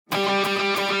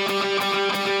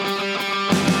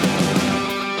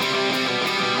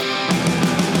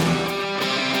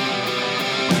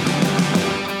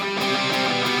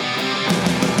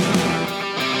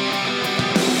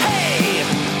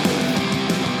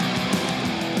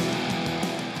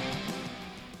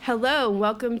Hello, and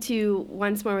welcome to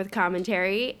Once More with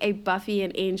Commentary, a Buffy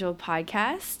and Angel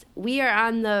podcast. We are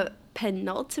on the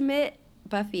penultimate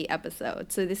Buffy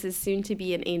episode, so this is soon to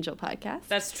be an Angel podcast.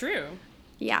 That's true.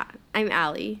 Yeah, I'm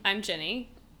Allie. I'm Jenny.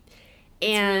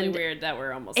 And it's really weird that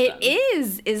we're almost done. It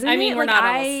is, isn't it? I mean, we're not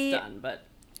almost done, but...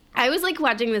 I was,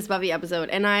 watching this Buffy episode,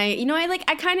 and I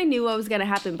kind of knew what was going to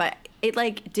happen, but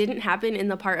it, didn't happen in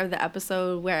the part of the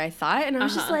episode where I thought, and I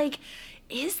was just like...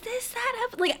 Is this that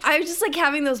up? I was just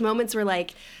having those moments where what?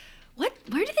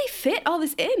 Where do they fit all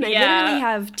this in? I literally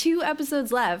have 2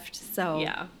 episodes left. So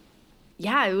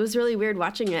yeah, it was really weird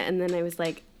watching it, and then I was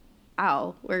like,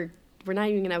 "Ow, we're not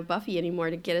even gonna have Buffy anymore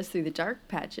to get us through the dark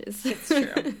patches." It's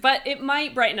true, but it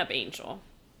might brighten up Angel.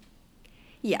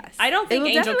 Yes, I don't think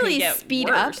Angel can get speed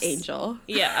worse. up Angel.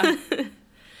 Yeah,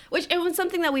 which it was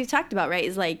something that we've talked about, right?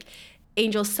 Is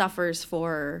Angel suffers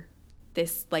for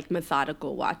this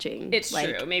methodical watching. It's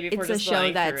true. Maybe if we're just it's a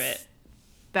show that's through it.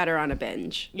 Better on a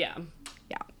binge. Yeah.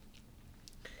 Yeah.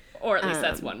 Or at least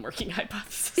that's one working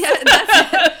hypothesis.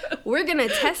 Yeah, we're gonna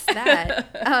test that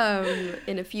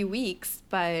in a few weeks.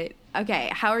 But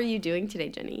okay, how are you doing today,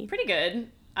 Jenny? Pretty good.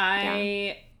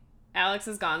 Alex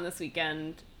is gone this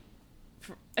weekend.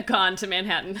 Gone to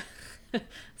Manhattan,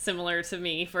 similar to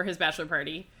me, for his bachelor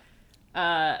party,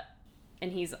 and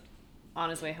he's on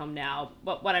his way home now.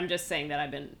 But what I'm just saying that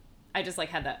I just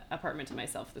had that apartment to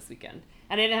myself this weekend,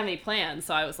 and I didn't have any plans,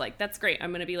 so I was like, that's great,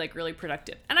 I'm gonna be really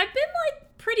productive. And I've been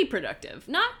pretty productive.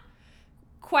 Not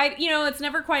quite, it's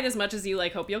never quite as much as you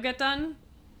hope you'll get done,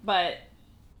 but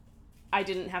I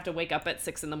didn't have to wake up at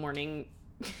 6 a.m,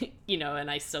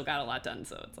 and I still got a lot done,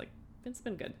 so it's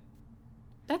been good.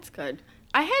 That's good.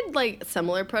 I had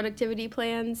similar productivity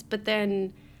plans, but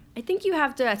then I think you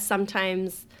have to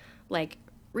sometimes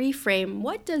reframe,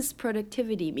 what does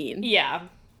productivity mean? Yeah.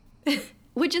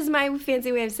 Which is my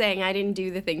fancy way of saying I didn't do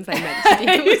the things I meant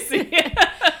to do.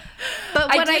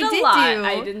 But what I did do...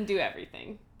 I didn't do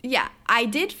everything. Yeah. I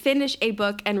did finish a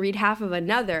book and read half of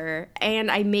another,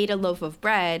 and I made a loaf of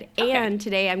bread, and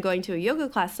today I'm going to a yoga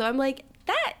class, so I'm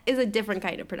that is a different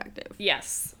kind of productive.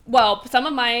 Yes. Well, some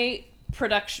of my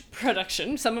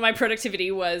some of my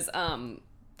productivity was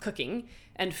cooking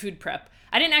and food prep.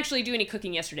 I didn't actually do any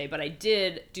cooking yesterday, but I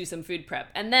did do some food prep.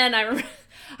 And then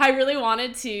I really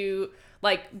wanted to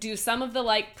do some of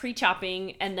the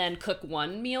pre-chopping and then cook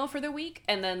one meal for the week.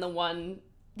 And then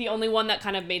the only one that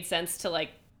kind of made sense to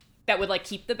that would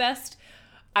keep the best.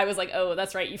 I was oh,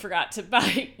 that's right. You forgot to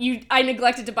buy, I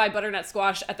neglected to buy butternut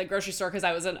squash at the grocery store because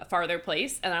I was in a farther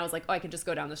place. And I was I could just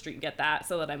go down the street and get that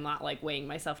so that I'm not weighing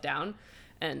myself down.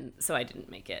 And so I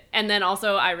didn't make it. And then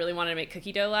also I really wanted to make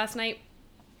cookie dough last night.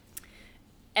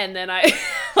 And then I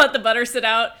let the butter sit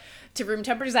out to room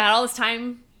temperature. I had all this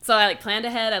time. So I planned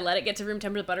ahead. I let it get to room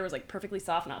temperature. The butter was perfectly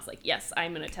soft. And I was yes,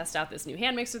 I'm going to test out this new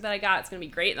hand mixer that I got. It's going to be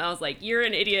great. And I was you're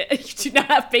an idiot. You do not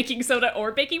have baking soda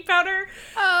or baking powder.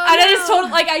 Oh, and no. I just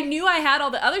told I knew I had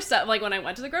all the other stuff. When I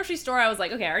went to the grocery store, I was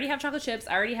okay, I already have chocolate chips.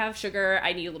 I already have sugar.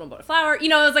 I need a little bit of flour. It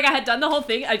was I had done the whole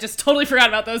thing. I just totally forgot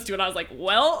about those two. And I was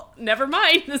well, never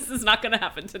mind. This is not going to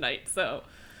happen tonight. So...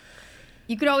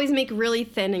 You could always make really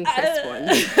thin and crisp ones.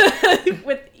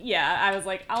 I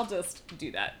was I'll just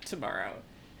do that tomorrow.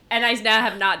 And I now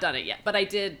have not done it yet, but I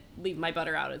did leave my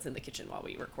butter out. It's in the kitchen while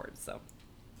we record, so.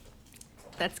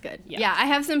 That's good. Yeah, I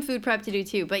have some food prep to do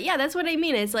too. But yeah, that's what I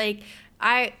mean. It's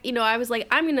I was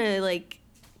I'm going to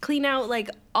clean out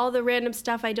all the random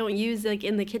stuff I don't use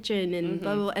in the kitchen and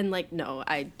blah, blah, blah. And no,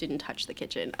 I didn't touch the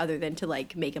kitchen other than to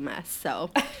make a mess.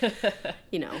 So,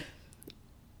 Yeah.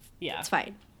 It's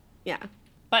fine. Yeah.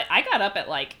 But I got up at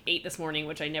 8 this morning,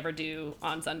 which I never do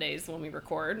on Sundays when we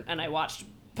record, and I watched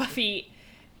Buffy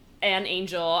and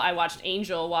Angel. I watched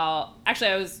Angel while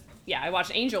I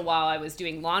watched Angel while I was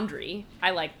doing laundry.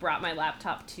 I brought my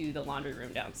laptop to the laundry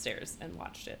room downstairs and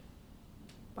watched it.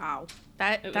 Wow.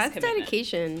 That's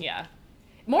dedication. Yeah.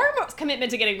 More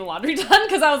commitment to getting the laundry done,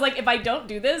 because I was if I don't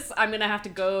do this, I'm going to have to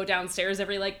go downstairs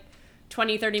every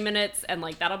 20, 30 minutes, and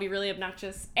that'll be really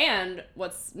obnoxious. And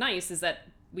what's nice is that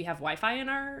we have Wi-Fi in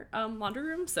our laundry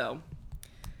room, so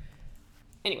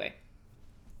anyway.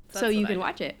 So you can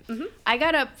watch it. Mm-hmm. I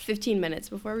got up 15 minutes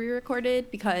before we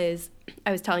recorded because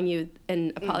I was telling you,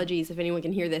 and apologies if anyone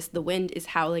can hear this, the wind is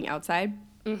howling outside.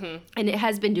 Mm-hmm. And it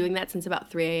has been doing that since about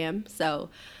 3 a.m., so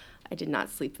I did not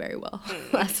sleep very well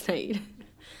last night.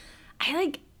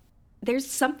 There's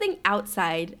something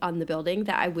outside on the building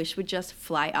that I wish would just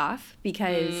fly off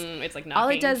because it's knocking. All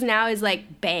it does now is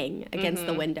bang against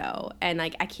the window, and I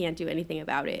can't do anything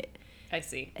about it. I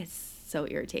see. It's so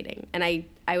irritating. And I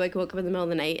woke up in the middle of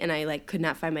the night and I could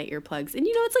not find my earplugs. And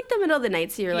it's the middle of the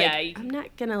night, so you're I'm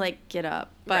not gonna get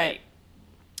up. But right.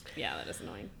 Yeah, that is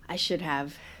annoying. I should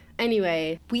have.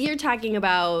 Anyway, we are talking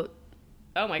about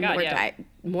oh my god,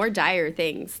 more dire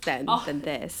things than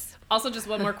this. Also, just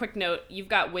one more quick note. You've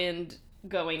got wind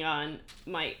going on.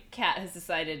 My cat has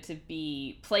decided to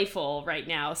be playful right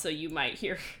now, so you might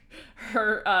hear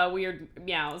her weird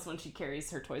meows when she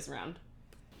carries her toys around.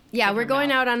 Yeah, we're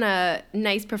going out on a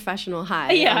nice professional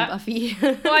high on Buffy.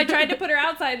 Well, I tried to put her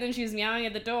outside, and then she was meowing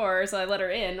at the door, so I let her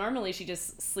in. Normally, she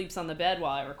just sleeps on the bed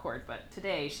while I record, but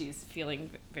today she's feeling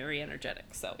very energetic.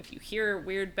 So if you hear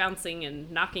weird bouncing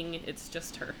and knocking, it's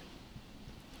just her.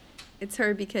 It's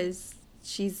her because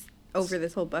she's over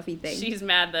this whole Buffy thing. She's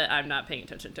mad that I'm not paying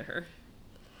attention to her.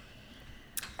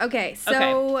 Okay,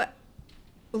 so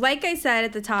like I said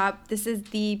at the top, this is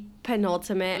the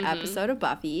penultimate episode of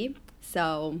Buffy.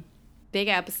 So, big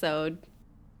episode,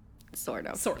 sort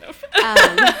of.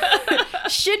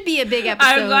 Should be a big episode.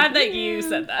 I'm glad that you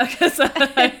said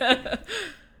that.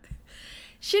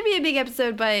 Should be a big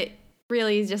episode, but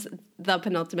really just the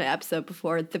penultimate episode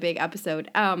before the big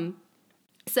episode.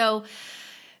 So,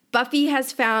 Buffy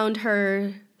has found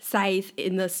her scythe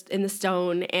in the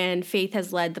stone, and Faith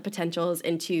has led the potentials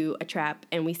into a trap,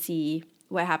 and we see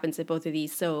what happens at both of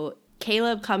these. So,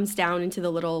 Caleb comes down into the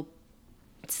little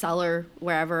cellar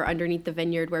wherever underneath the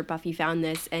vineyard where Buffy found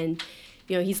this, and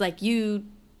he's like, you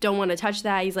don't want to touch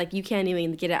that. He's like, you can't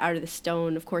even get it out of the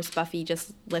stone. Of course, Buffy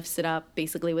just lifts it up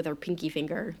basically with her pinky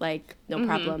finger, like no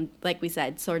problem, like we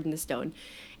said, sword in the stone.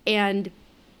 And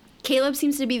Caleb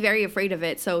seems to be very afraid of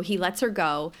it, so he lets her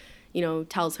go,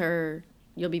 tells her,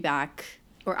 you'll be back,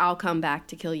 or I'll come back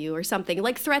to kill you, or something.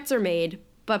 Like, threats are made,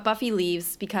 but Buffy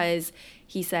leaves because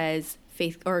he says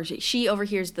Faith, or she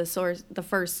overhears the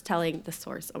first telling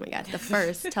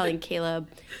Caleb,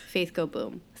 Faith, go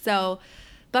boom. So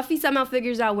Buffy somehow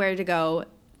figures out where to go.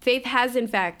 Faith has, in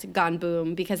fact, gone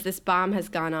boom because this bomb has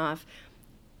gone off.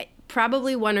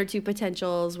 Probably 1 or 2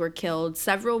 potentials were killed.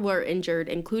 Several were injured,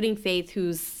 including Faith,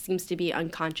 who seems to be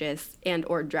unconscious and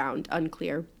or drowned,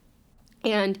 unclear.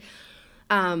 And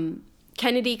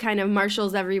Kennedy kind of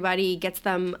marshals everybody, gets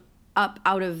them up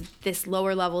out of this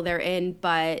lower level they're in,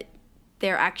 but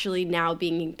they're actually now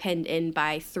being pinned in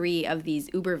by 3 of these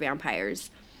uber vampires.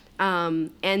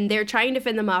 And they're trying to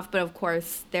fend them off, but of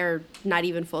course, they're not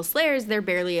even full slayers. They're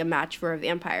barely a match for a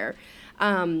vampire.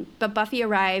 But Buffy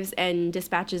arrives and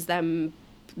dispatches them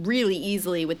really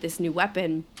easily with this new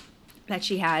weapon that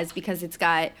she has, because it's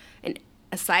got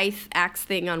a scythe axe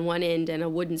thing on one end and a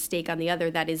wooden stake on the other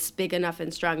that is big enough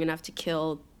and strong enough to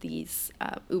kill these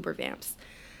uber vamps.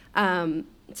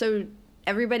 So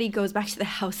everybody goes back to the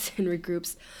house and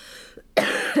regroups.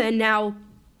 And now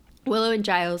Willow and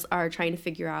Giles are trying to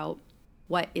figure out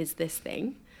what is this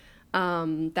thing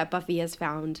that Buffy has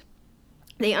found.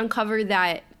 They uncover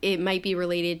that it might be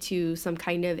related to some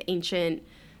kind of ancient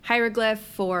hieroglyph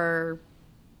for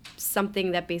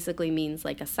something that basically means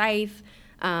like a scythe,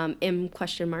 M ?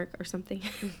 Or something.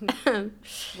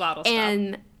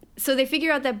 And so they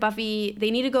figure out that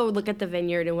they need to go look at the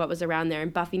vineyard and what was around there,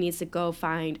 and Buffy needs to go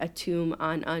find a tomb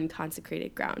on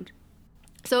unconsecrated ground.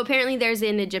 So apparently there's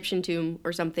an Egyptian tomb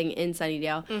or something in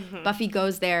Sunnydale. Buffy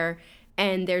goes there,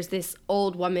 and there's this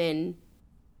old woman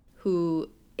who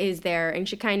is there, and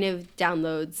she kind of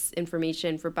downloads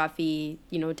information for Buffy,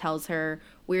 tells her,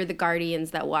 we're the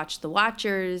guardians that watch the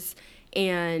Watchers,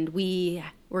 and we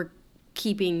were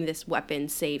keeping this weapon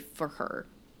safe for her,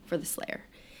 for the Slayer.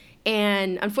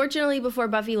 And unfortunately, before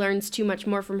Buffy learns too much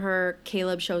more from her,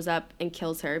 Caleb shows up and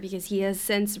kills her because he has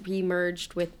since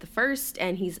remerged with the First,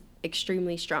 and he's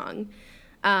extremely strong.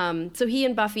 So he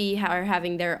and Buffy are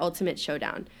having their ultimate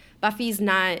showdown. Buffy's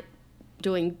not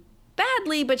doing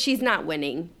badly, but she's not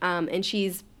winning. And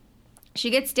she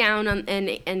gets down and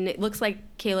it looks like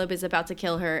Caleb is about to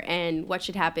kill her, and what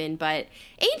should happen? But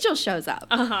Angel shows up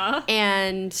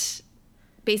and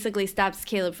basically stops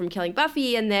Caleb from killing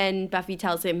Buffy, and then Buffy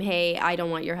tells him, hey, I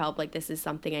don't want your help, like this is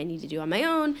something I need to do on my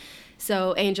own.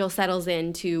 So Angel settles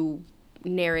in to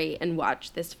narrate and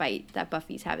watch this fight that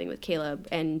Buffy's having with Caleb,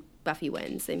 and Buffy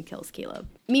wins and kills Caleb.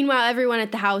 Meanwhile, everyone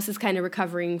at the house is kind of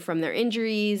recovering from their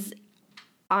injuries.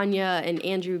 Anya and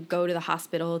Andrew go to the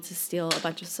hospital to steal a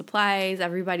bunch of supplies.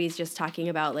 Everybody's just talking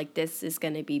about, like, this is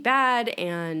going to be bad,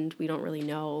 and we don't really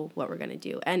know what we're going to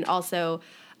do. And also,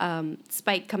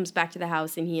 Spike comes back to the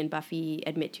house, and he and Buffy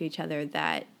admit to each other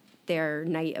that their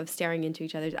night of staring into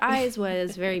each other's eyes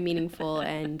was very meaningful,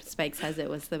 and Spike says it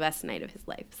was the best night of his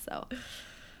life. So,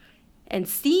 and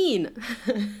scene.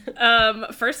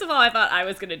 First of all, I thought I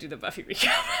was going to do the Buffy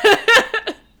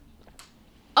recap.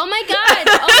 Oh my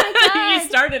god! You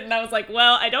started, and I was like,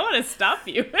 well, I don't want to stop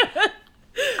you.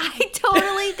 I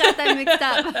totally got that mixed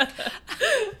up.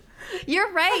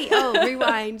 You're right. Oh,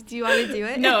 rewind. Do you want to do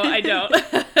it? No, I don't.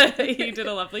 You did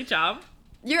a lovely job.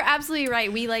 You're absolutely right.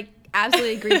 We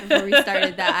absolutely agreed before we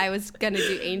started that I was going to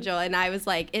do Angel, and I was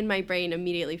like, in my brain,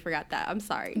 immediately forgot that. I'm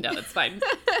sorry. No, that's fine.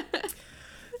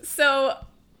 So,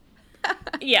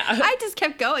 yeah. I just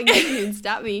kept going. You didn't even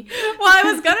stop me. Well,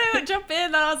 I was going to jump in,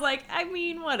 and I was like, I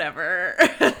mean, whatever.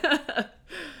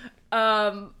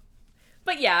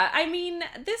 But yeah, I mean,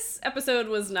 this episode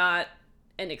was not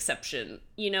an exception.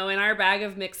 You know, in our bag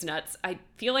of mixed nuts, I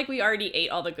feel like we already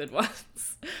ate all the good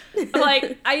ones.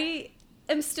 Like, I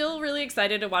am still really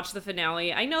excited to watch the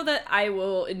finale. I know that I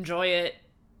will enjoy it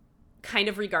kind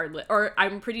of regardless, or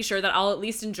I'm pretty sure that I'll at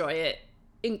least enjoy it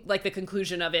in like the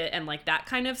conclusion of it and like that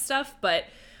kind of stuff, but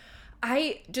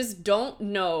I just don't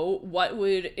know what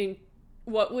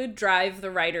would drive the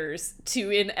writers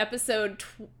to, in episode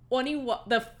 21,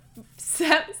 the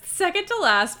second to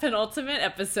last penultimate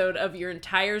episode of your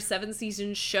entire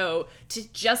 7-season show,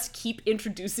 to just keep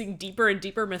introducing deeper and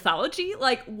deeper mythology.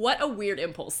 Like, what a weird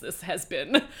impulse this has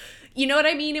been. You know what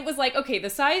I mean? It was like, okay, the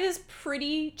scythe is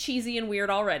pretty cheesy and weird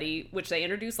already, which they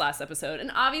introduced last episode,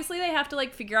 and obviously they have to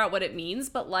like figure out what it means,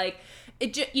 but like,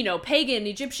 pagan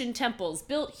Egyptian temples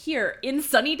built here in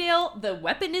Sunnydale, the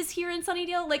weapon is here in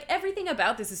Sunnydale, like everything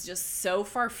about this is just so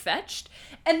far-fetched.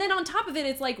 And then on top of it,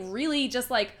 it's like really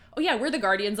just like, oh yeah, we're the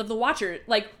guardians of the Watcher,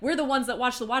 like we're the ones that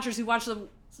watch the Watchers who watch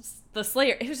the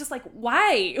Slayer. It was just like,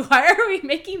 why are we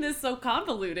making this so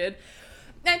convoluted?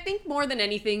 I think more than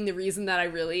anything, the reason that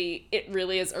it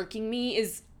really is irking me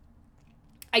is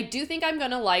I do think I'm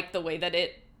gonna like the way that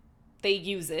they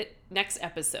use it next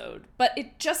episode, but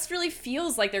it just really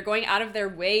feels like they're going out of their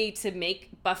way to make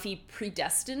Buffy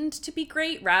predestined to be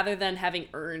great rather than having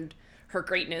earned her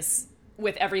greatness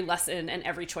with every lesson and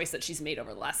every choice that she's made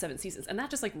over the last 7 seasons. And that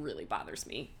just like really bothers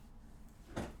me.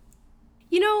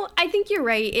 You know, I think you're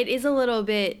right. It is a little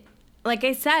bit, like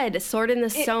I said, sword in the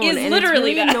stone. It is and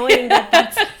literally it's really annoying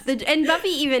that's and Buffy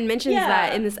even mentions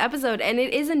that in this episode, and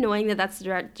it is annoying that that's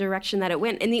the direction that it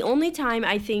went. And the only time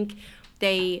I think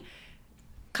they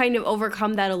kind of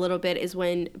overcome that a little bit is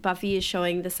when Buffy is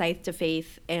showing the scythe to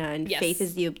Faith, and Faith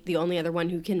is the only other one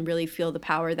who can really feel the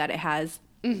power that it has.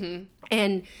 Mm-hmm.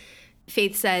 And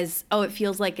Faith says, oh, it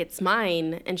feels like it's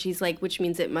mine. And she's like, which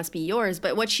means it must be yours.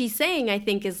 But what she's saying, I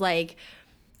think, is like,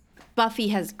 Buffy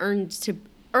has earned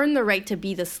the right to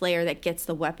be the Slayer that gets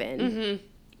the weapon. Mm-hmm.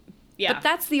 Yeah. But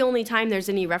that's the only time there's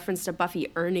any reference to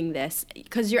Buffy earning this.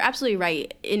 Because you're absolutely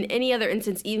right. In any other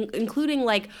instance, including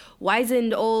like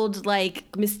wizened old, like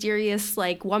mysterious,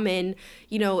 like woman,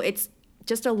 you know, it's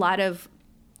just a lot of,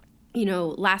 you know,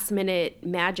 last minute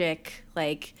magic.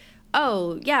 Like,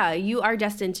 oh yeah, you are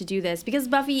destined to do this. Because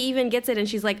Buffy even gets it and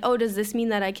she's like, oh, does this mean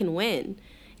that I can win?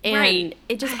 And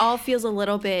it just all feels a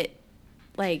little bit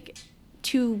like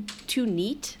too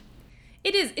neat.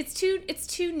 It is. It's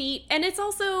too neat, and it's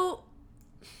also,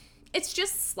 it's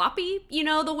just sloppy. You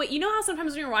know, the way, you know how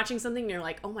sometimes when you're watching something and you're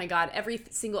like, oh my god, every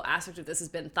single aspect of this has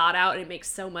been thought out and it makes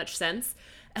so much sense.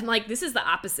 And like, this is the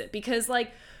opposite, because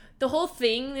like the whole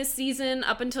thing this season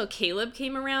up until Caleb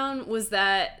came around was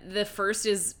that the first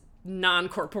is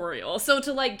non-corporeal. So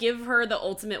to like give her the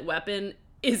ultimate weapon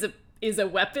is a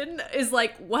weapon is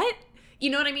like, what? You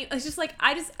know what I mean? It's just like,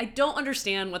 I don't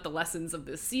understand what the lessons of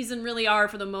this season really are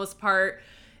for the most part.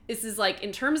 This is like,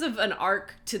 in terms of an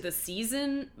arc to the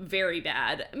season, very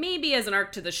bad. Maybe as an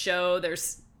arc to the show,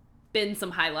 there's been some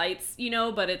highlights, you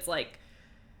know, but it's like,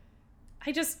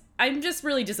 I'm just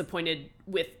really disappointed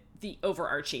with the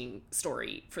overarching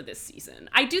story for this season.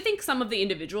 I do think some of the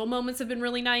individual moments have been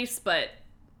really nice, but,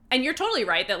 and you're totally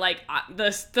right that like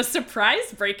the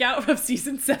surprise breakout of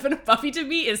season 7 of Buffy to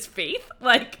me is Faith.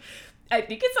 Like, I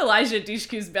think it's Elijah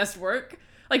Dushku's best work.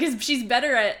 Like, she's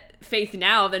better at Faith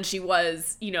now than she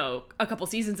was, you know, a couple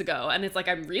seasons ago. And it's like,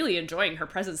 I'm really enjoying her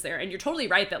presence there. And you're totally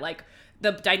right that like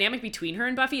the dynamic between her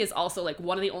and Buffy is also like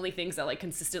one of the only things that like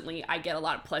consistently I get a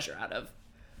lot of pleasure out of.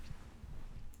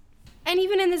 And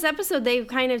even in this episode, they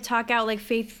kind of talk out, like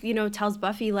Faith, you know, tells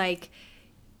Buffy like,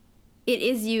 it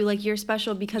is you, like you're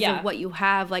special because of what you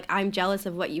have. Like, I'm jealous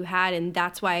of what you had, and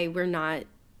that's why we're not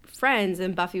friends.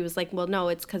 And Buffy was like, well, no,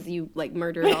 it's because you like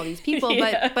murdered all these people.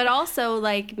 But also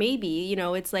like, maybe, you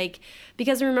know, it's like,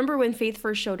 because remember when Faith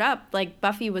first showed up, like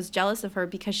Buffy was jealous of her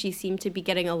because she seemed to be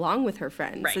getting along with her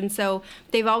friends. Right. And so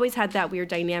they've always had that weird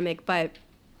dynamic. But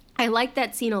I like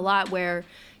that scene a lot where,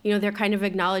 you know, they're kind of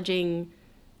acknowledging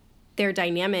their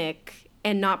dynamic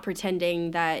and not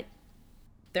pretending that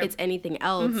it's anything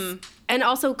else. Mm-hmm. And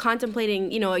also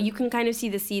contemplating, you know, you can kind of see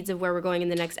the seeds of where we're going in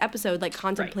the next episode, like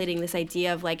contemplating this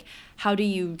idea of like, how do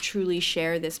you truly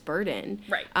share this burden?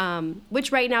 Right.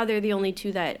 Which right now they're the only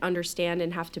two that understand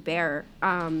and have to bear.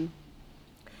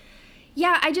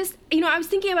 Yeah, I just, I was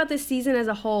thinking about this season as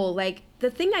a whole. Like, the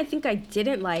thing I think I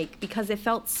didn't like, because it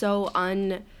felt so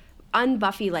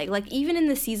un-Buffy like even in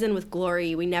the season with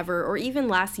Glory, we never, or even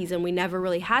last season, we never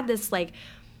really had this, like,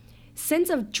 sense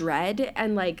of dread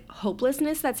and, like,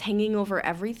 hopelessness that's hanging over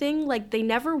everything. Like, they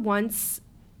never once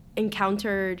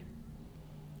encountered,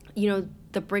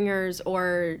 the Bringers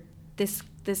or this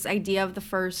idea of the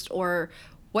First or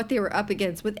what they were up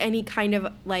against with any kind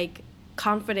of, like,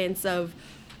 confidence of,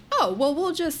 oh, well,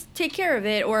 we'll just take care of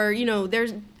it, or, you don't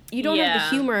have the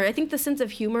humor. I think the sense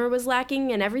of humor was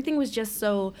lacking, and everything was just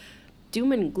so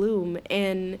doom and gloom,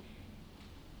 and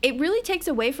it really takes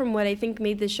away from what I think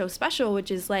made this show special,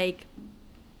 which is, like,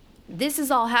 this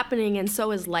is all happening and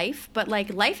so is life, but,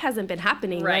 like, life hasn't been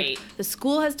happening. Right. Like, the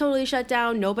school has totally shut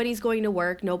down, nobody's going to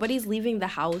work, nobody's leaving the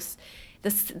house,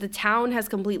 the town has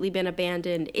completely been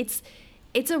abandoned. It's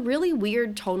a really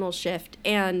weird tonal shift,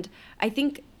 and I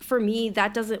think for me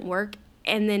that doesn't work.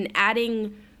 And then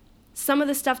adding some of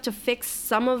the stuff to fix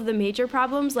some of the major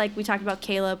problems, like we talked about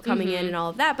Caleb coming in and all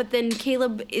of that, but then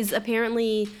Caleb is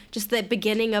apparently just the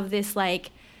beginning of this, like,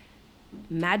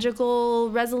 magical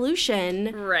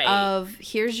resolution of,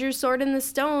 here's your sword in the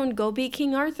stone, go beat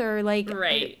King Arthur. Like,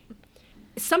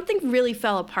 something really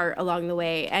fell apart along the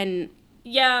way, and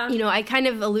I kind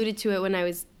of alluded to it when I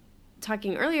was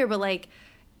talking earlier, but, like,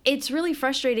 it's really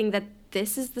frustrating that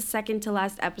this is the second to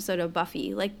last episode of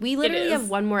Buffy. Like, we literally have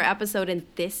one more episode, and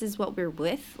this is what we're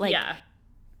with. Like,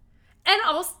 and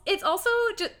also it also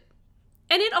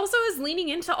is leaning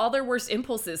into all their worst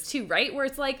impulses too, right? Where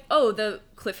it's like, oh, the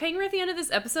cliffhanger at the end of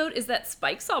this episode is that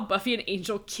Spike saw Buffy and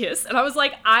Angel kiss, and I was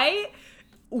like,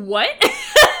 what?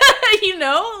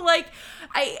 Like,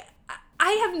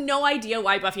 I have no idea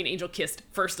why Buffy and Angel kissed,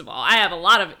 first of all. I have a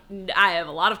lot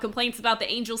of complaints about the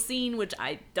Angel scene, which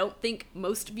I don't think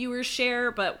most viewers share,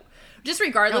 but just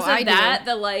regardless of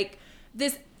that, like,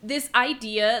 this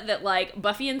idea that, like,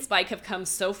 Buffy and Spike have come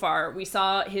so far. We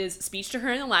saw his speech to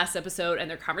her in the last episode and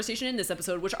their conversation in this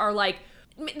episode, which are, like,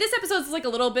 this episode is, like, a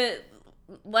little bit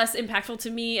less impactful to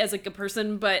me as, like, a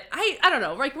person, but I don't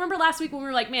know. Like, remember last week when we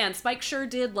were like, man, Spike sure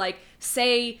did, like,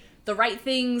 say the right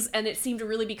things, and it seemed to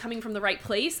really be coming from the right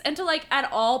place, and to, like, at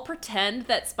all pretend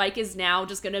that Spike is now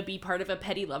just gonna be part of a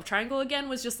petty love triangle again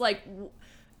was just, like,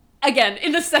 again,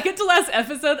 in the second to last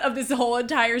episode of this whole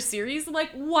entire series, like,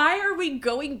 why are we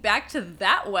going back to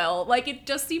that well? Like, it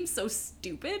just seems so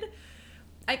stupid.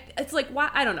 It's like, why?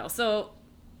 I don't know. So,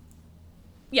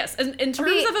 yes, in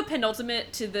terms of a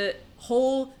penultimate to the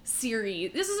whole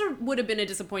series, would have been a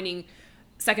disappointing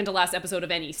second to last episode of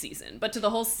any season, but to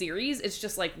the whole series, it's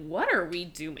just like, what are we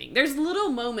doing? There's little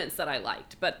moments that I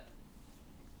liked, but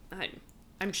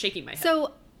I'm shaking my head.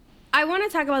 So I want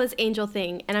to talk about this Angel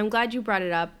thing, and I'm glad you brought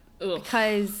it up.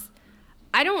 Because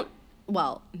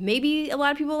maybe a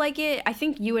lot of people like it. I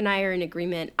think you and I are in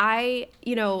agreement. I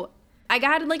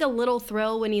got, like, a little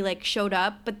thrill when he, like, showed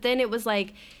up, but then it was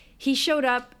like he showed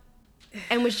up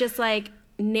and was just, like,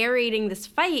 narrating this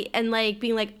fight and, like,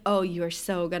 being like, oh, you're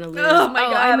so gonna lose. Oh my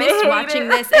God, I missed watching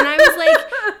this. And I was like,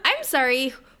 I'm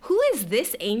sorry, who is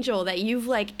this Angel that you've,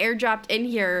 like, airdropped in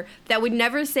here that would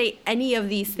never say any of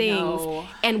these things? No.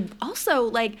 And also,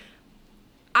 like,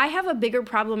 I have a bigger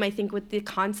problem, I think, with the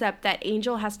concept that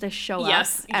Angel has to show up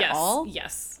at all.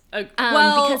 Yes.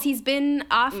 Because he's been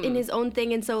off in his own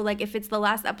thing, and so, like, if it's the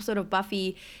last episode of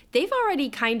Buffy, they've already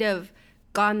kind of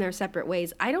gone their separate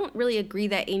ways. I don't really agree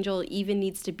that Angel even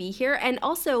needs to be here. And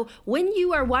also, when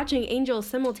you are watching Angel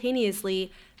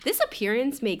simultaneously, this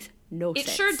appearance makes no sense.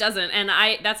 It sure doesn't. And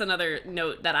that's another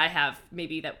note that I have,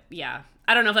 maybe that,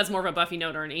 I don't know if that's more of a Buffy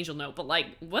note or an Angel note, but,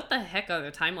 like, what the heck are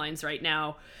the timelines right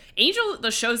now? Angel,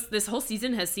 the show's, this whole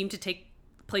season has seemed to take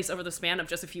place over the span of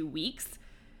just a few weeks.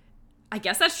 I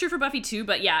guess that's true for Buffy too,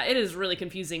 but yeah, it is really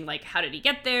confusing. Like, how did he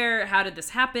get there? How did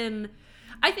this happen?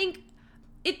 I think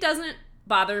it doesn't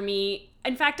bother me.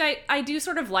 In fact, I do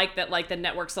sort of like that, like, the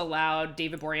networks allowed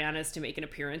David Boreanaz to make an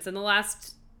appearance in the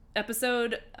last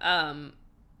episode, the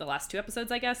last two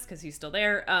episodes, I guess, because he's still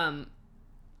there. I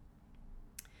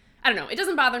don't know. It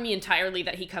doesn't bother me entirely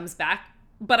that he comes back,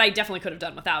 but I definitely could have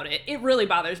done without it. It really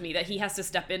bothers me that he has to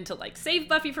step in to, like, save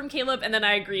Buffy from Caleb, and then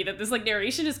I agree that this, like,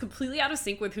 narration is completely out of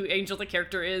sync with who Angel the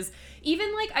character is.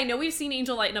 Even, like, I know we've seen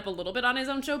Angel lighten up a little bit on his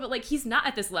own show, but, like, he's not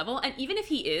at this level, and even if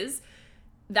he is,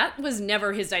 that was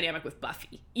never his dynamic with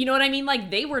Buffy. You know what I mean?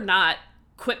 Like, they were not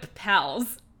quip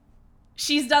pals.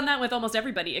 She's done that with almost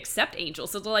everybody except Angel,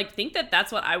 so to, like, think that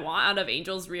that's what I want out of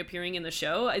Angel's reappearing in the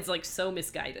show is, like, so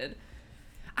misguided.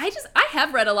 I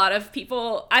have read a lot of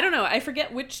people, I don't know, I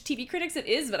forget which TV critics it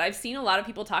is, but I've seen a lot of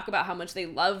people talk about how much they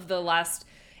love the last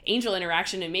Angel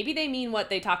interaction, and maybe they mean what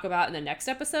they talk about in the next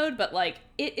episode, but like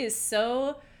it is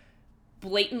so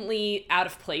blatantly out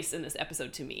of place in this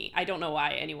episode to me. I don't know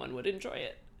why anyone would enjoy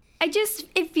it.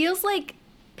 It feels like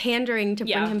pandering to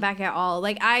bring him back at all.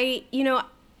 Like I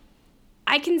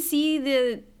can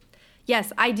see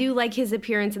yes, I do like his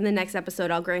appearance in the next episode,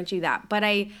 I'll grant you that, but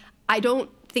I don't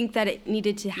think that it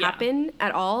needed to happen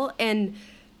at all. And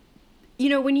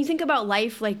when you think about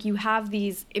life, like you have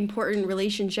these important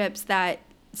relationships that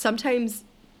sometimes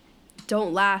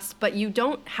don't last, but you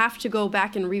don't have to go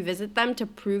back and revisit them to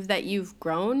prove that you've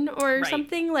grown or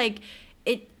something. Like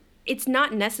it's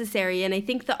not necessary. And I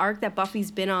think the arc that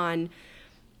Buffy's been on,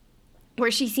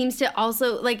 where she seems to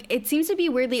also like, it seems to be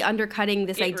weirdly undercutting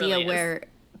this idea really where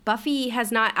Buffy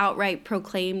has not outright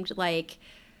proclaimed like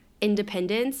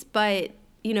independence, but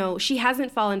she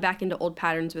hasn't fallen back into old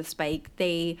patterns with Spike.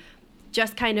 They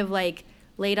just kind of like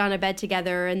laid on a bed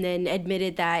together and then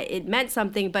admitted that it meant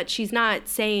something, but she's not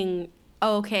saying,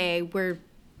 oh, okay, we're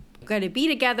going to be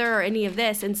together or any of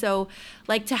this. And so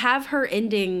like to have her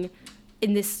ending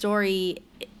in this story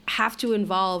have to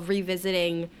involve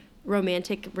revisiting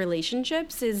romantic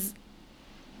relationships is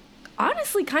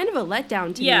honestly kind of a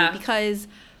letdown to me, because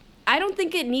I don't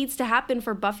think it needs to happen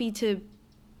for Buffy to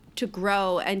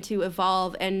grow and to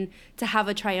evolve and to have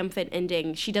a triumphant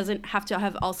ending. She doesn't have to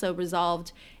have also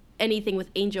resolved anything with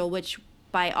Angel, which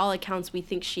by all accounts we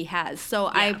think she has.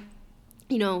 So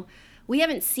we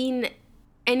haven't seen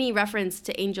any reference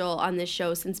to Angel on this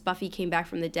show since Buffy came back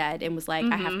from the dead and was like,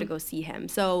 I have to go see him.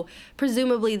 So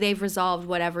presumably they've resolved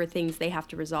whatever things they have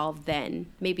to resolve then.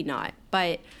 Maybe not.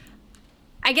 But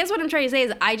I guess what I'm trying to say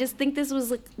is I just think this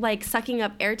was like sucking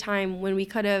up airtime when we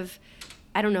could have,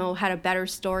 I don't know, had a better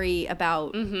story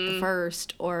about the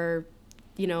first, or,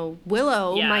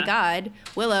 Willow, my God,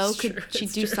 Willow, could she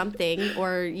do something,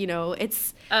 or,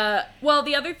 it's... Well,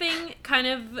 the other thing kind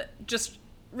of just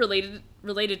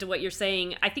related to what you're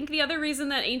saying, I think the other reason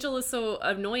that Angel is so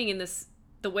annoying in this,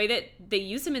 the way that they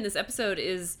use him in this episode,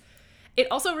 is it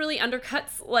also really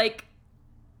undercuts, like,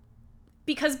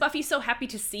 because Buffy's so happy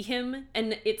to see him,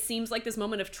 and it seems like this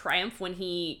moment of triumph when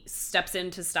he steps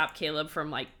in to stop Caleb from,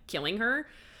 like, killing her.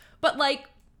 But, like,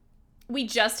 we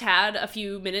just had a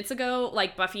few minutes ago,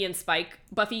 like, Buffy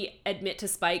admit to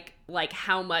Spike, like,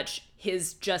 how much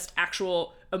his just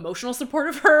actual emotional support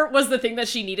of her was the thing that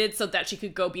she needed so that she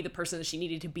could go be the person that she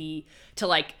needed to be to,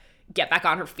 like, get back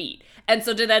on her feet. And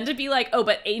so to be like, oh,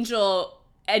 but Angel,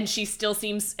 and she still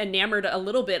seems enamored a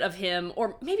little bit of him,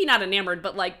 or maybe not enamored,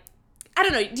 but, like, I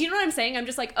don't know. Do you know what I'm saying? I'm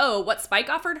just like, oh, what Spike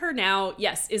offered her now,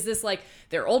 yes, is this like,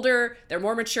 they're older, they're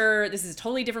more mature, this is a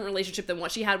totally different relationship than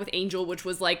what she had with Angel, which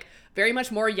was like very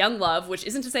much more young love, which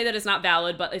isn't to say that it's not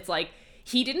valid, but it's like,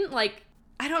 he didn't like,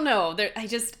 I don't know.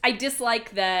 I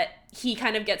dislike that he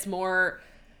kind of gets more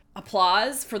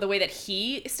applause for the way that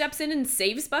he steps in and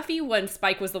saves Buffy when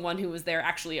Spike was the one who was there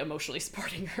actually emotionally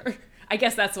supporting her. I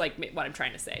guess that's like what I'm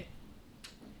trying to say.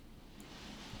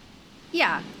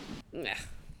 Yeah.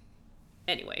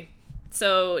 Anyway,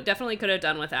 so definitely could have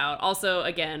done without. Also,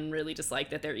 again, really dislike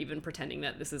that they're even pretending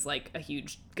that this is like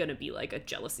gonna be like a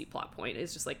jealousy plot point.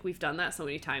 It's just like, we've done that so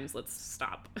many times, let's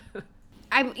stop.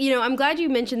 I'm glad you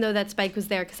mentioned though that Spike was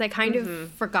there, because I kind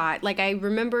of forgot. Like, I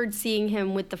remembered seeing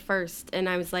him with the first, and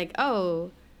I was like,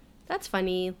 oh, that's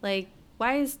funny. Like,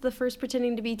 why is the first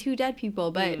pretending to be two dead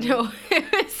people? But no,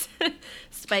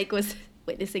 Spike was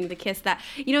witnessing the kiss that,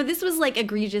 this was like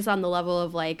egregious on the level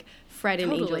of like Fred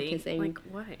and Angel kissing. Like,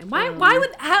 why?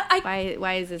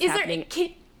 Why is this happening?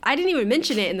 I didn't even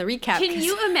mention it in the recap. Can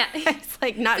you imagine? It's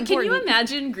like not important. Can you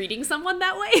imagine greeting someone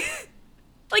that way?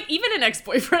 Like, even an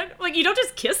ex-boyfriend, like, you don't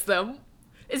just kiss them.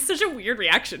 It's such a weird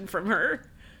reaction from her.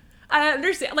 I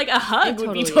understand, like, a hug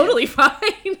would be totally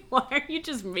fine. Why are you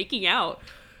just making out?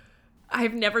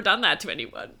 I've never done that to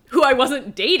anyone who I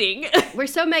wasn't dating. We're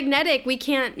so magnetic, we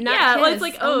can't not kiss. Well, it's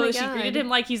like, she greeted him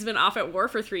like he's been off at war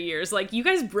for 3 years. Like, you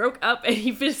guys broke up and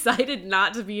you decided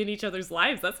not to be in each other's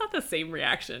lives. That's not the same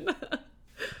reaction.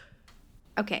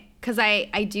 Okay, because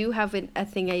I do have a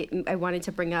thing I wanted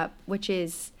to bring up, which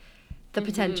is the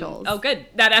potentials. Oh, good.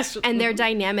 That actually, and their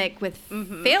dynamic with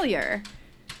failure.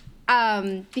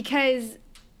 Because,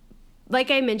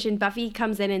 like I mentioned, Buffy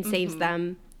comes in and saves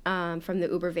them from the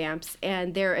Uber Vamps,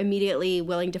 and they're immediately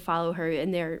willing to follow her,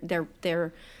 and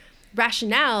their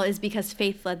rationale is because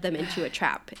Faith led them into a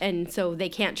trap, and so they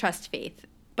can't trust Faith.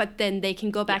 But then they can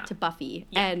go back to Buffy,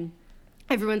 and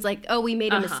everyone's like, oh, we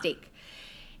made a mistake.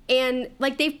 And,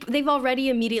 like, they've already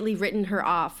immediately written her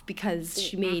off because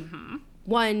she made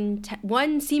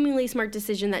one seemingly smart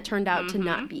decision that turned out to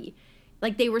not be.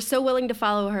 Like, they were so willing to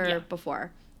follow her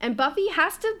before. And Buffy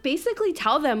has to basically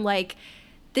tell them, like,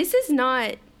 this is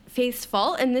not Faith's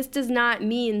fault, and this does not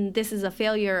mean this is a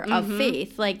failure of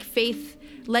Faith. Like, Faith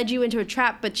led you into a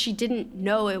trap, but she didn't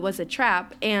know it was a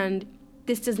trap, and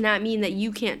this does not mean that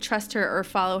you can't trust her or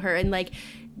follow her. And, like,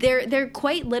 they're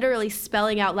quite literally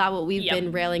spelling out loud what we've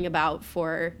been railing about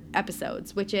for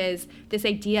episodes, which is this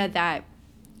idea that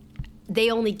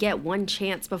they only get one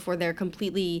chance before they're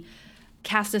completely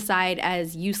cast aside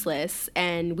as useless,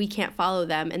 and we can't follow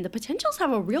them, and the potentials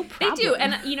have a real problem. They do,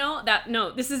 and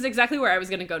this is exactly where I was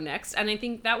going to go next, and I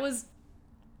think that was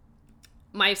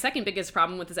my second biggest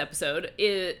problem with this episode,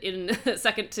 in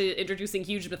second to introducing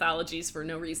huge mythologies for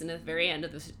no reason at the very end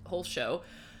of this whole show.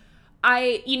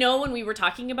 When we were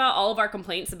talking about all of our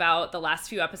complaints about the last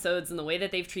few episodes and the way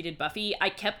that they've treated Buffy,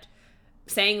 I kept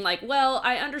saying, like, well,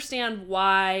 I understand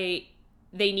why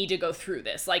they need to go through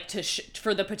this, like,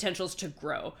 for the potentials to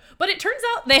grow. But it turns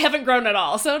out they haven't grown at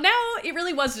all. So now it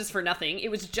really was just for nothing. It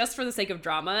was just for the sake of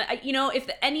drama. If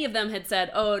any of them had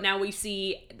said, oh, now we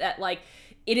see that, like,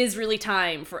 it is really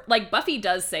time for, like, Buffy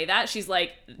does say that. She's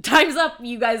like, time's up,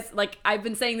 you guys, like, I've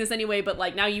been saying this anyway, but,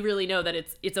 like, now you really know that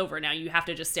it's over now. You have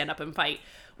to just stand up and fight.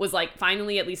 Was like,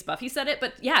 finally, at least Buffy said it.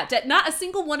 But yeah, not a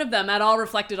single one of them at all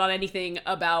reflected on anything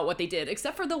about what they did,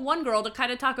 except for the one girl to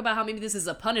kind of talk about how maybe this is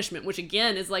a punishment, which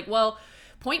again is like, well,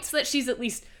 points that she's at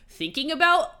least thinking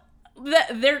about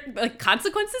their, like,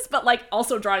 consequences, but, like,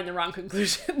 also drawing the wrong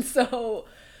conclusion. So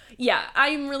yeah,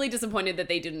 I'm really disappointed that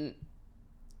they didn't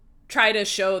try to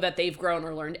show that they've grown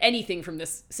or learned anything from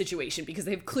this situation, because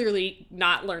they've clearly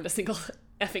not learned a single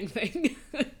effing thing.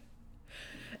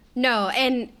 No,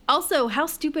 and also, how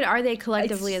stupid are they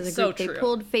collectively as a group? So they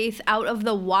pulled Faith out of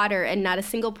the water, and not a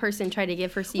single person tried to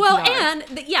give her CPR. Well, and,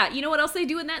 you know what else they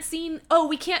do in that scene? Oh,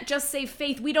 we can't just save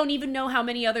Faith. We don't even know how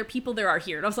many other people there are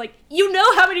here. And I was like, you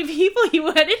know how many people you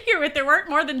went in here with? There weren't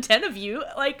more than 10 of you.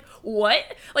 Like, what?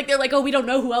 Like, they're like, oh, we don't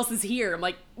know who else is here. I'm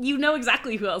like, you know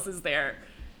exactly who else is there.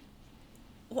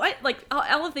 What? Like,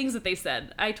 all the things that they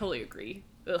said, I totally agree.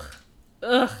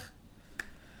 Ugh.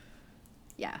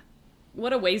 Yeah.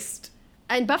 What a waste.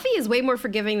 And Buffy is way more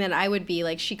forgiving than I would be.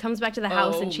 Like, she comes back to the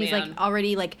house and she's, like,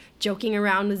 already, like, joking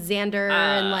around with Xander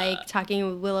and, like, talking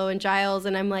with Willow and Giles.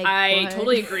 And I'm like, I what?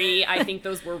 totally agree. I think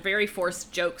those were very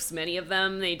forced jokes, many of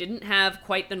them. They didn't have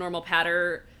quite the normal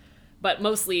patter, but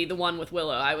mostly the one with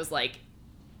Willow. I was like,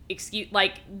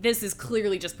 this is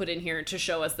clearly just put in here to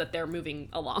show us that they're moving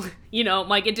along.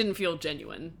 Like, it didn't feel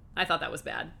genuine. I thought that was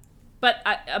bad. But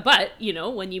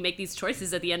when you make these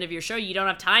choices at the end of your show, you don't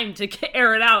have time to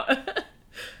air it out.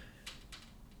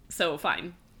 So,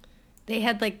 fine. They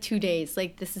had, like, 2 days.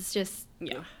 Like, this is just...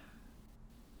 Yeah.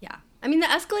 Yeah. I mean, the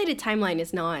escalated timeline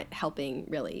is not helping,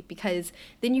 really, because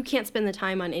then you can't spend the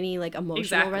time on any, like,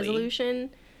 emotional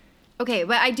resolution. Okay,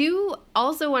 but I do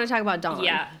also want to talk about Dawn.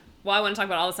 Yeah. Well, I want to talk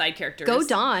about all the side characters. Go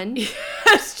Dawn.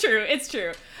 It's true.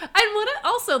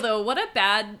 And what a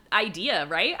bad idea,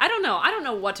 right? I don't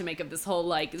know what to make of this whole,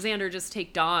 like, Xander, just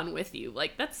take Dawn with you.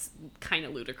 Like, that's kind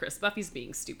of ludicrous. Buffy's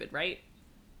being stupid, right?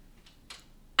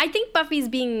 I think Buffy's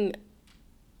being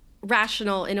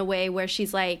rational in a way where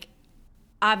she's, like,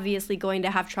 obviously going to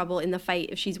have trouble in the fight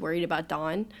if she's worried about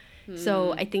Dawn.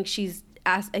 So I think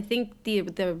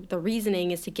the reasoning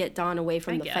is to get Dawn away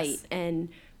from the fight and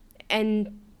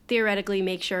theoretically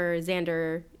make sure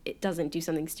Xander doesn't do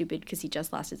something stupid because he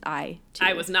just lost his eye too.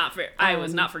 I was not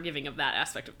forgiving of that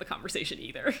aspect of the conversation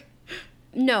either.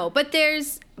 No, but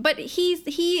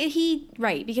he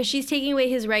right, because she's taking away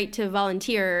his right to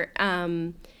volunteer.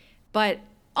 But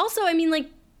also, I mean, like,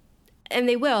 and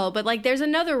they will, but, like, there's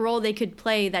another role they could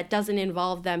play that doesn't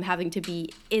involve them having to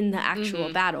be in the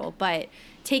actual battle. But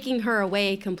taking her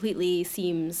away completely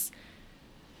seems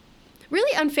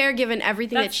really unfair given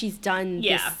everything that she's done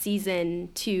this season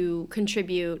to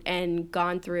contribute and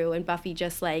gone through, and Buffy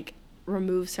just, like,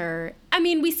 removes her. I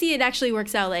mean, we see it actually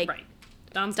works out, like, right.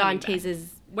 Dawn tases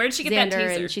Where'd she get Xander, that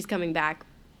taser? and she's coming back.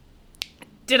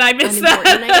 Did I miss that?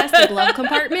 I guess the glove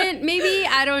compartment, maybe?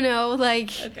 I don't know.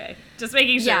 Like, okay, just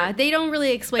making sure. Yeah, they don't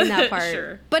really explain that part.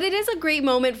 Sure. But it is a great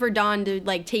moment for Dawn to,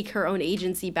 like, take her own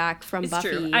agency back from Buffy.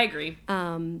 It's true. I agree.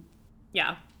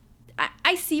 Yeah.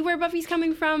 I see where Buffy's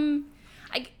coming from.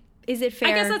 Is it fair?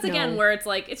 I guess that's, again, where it's,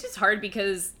 like, it's just hard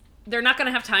because they're not going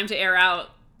to have time to air out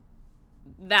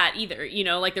that either.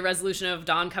 Like, the resolution of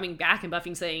Dawn coming back and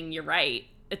Buffy saying, you're right.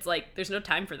 It's like, there's no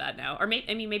time for that now. Or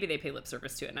maybe they pay lip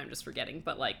service to it and I'm just forgetting.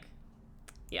 But, like,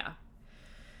 yeah.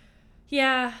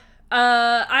 Yeah.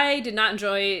 I did not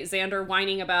enjoy Xander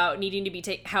whining about needing to be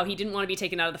how he didn't want to be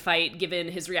taken out of the fight, given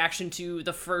his reaction to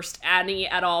the first any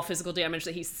at all physical damage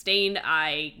that he sustained.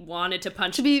 I wanted to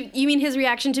punch. You mean his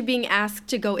reaction to being asked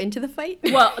to go into the fight?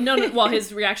 Well, no. Well,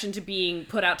 his reaction to being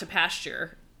put out to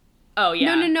pasture. Oh,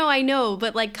 yeah. No, I know,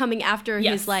 but like coming after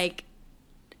Yes. his like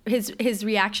his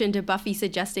reaction to Buffy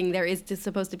suggesting there is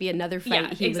supposed to be another fight,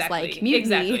 Yeah, he exactly. was like, mutiny.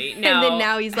 Exactly. And then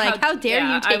now he's like, how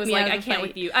dare you take I was me like, out of I the can't fight.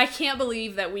 with you. I can't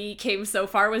believe that we came so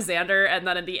far with Xander, and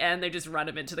then at the end they just run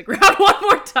him into the ground one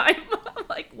more time. I'm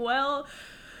like, well,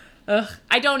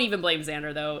 I don't even blame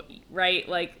Xander though, right?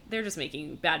 Like, they're just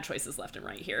making bad choices left and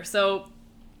right here. So,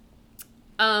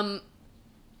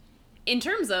 in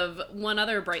terms of one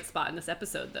other bright spot in this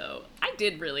episode, though, I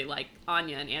did really like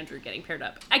Anya and Andrew getting paired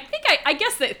up. I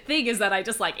guess the thing is that I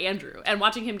just like Andrew, and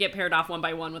watching him get paired off one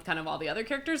by one with kind of all the other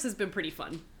characters has been pretty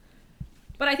fun.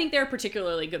 But I think they're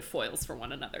particularly good foils for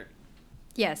one another.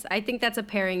 Yes, I think that's a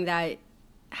pairing that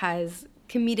has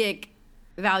comedic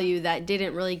value that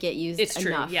didn't really get used enough. It's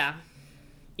true, yeah.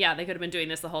 Yeah, they could have been doing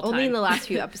this the whole time. Only in the last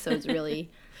few episodes, really.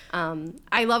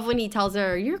 I love when he tells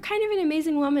her, "You're kind of an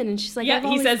amazing woman," and she's like, yeah, I've he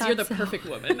always says, thought "You're the so." perfect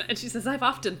woman," and she says, "I've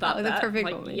often thought the that." perfect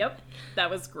like, woman. Yep, that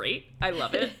was great. I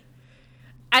love it.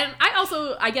 And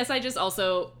I guess I just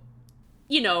also,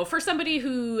 for somebody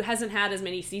who hasn't had as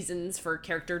many seasons for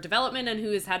character development and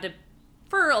who has had to,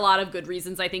 for a lot of good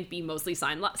reasons, I think, be mostly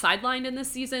sidelined in this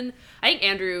season, I think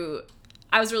Andrew,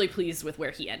 I was really pleased with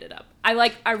where he ended up.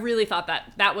 I really thought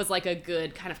that was like a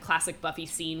good kind of classic Buffy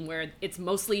scene where it's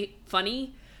mostly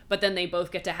funny, but then they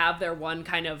both get to have their one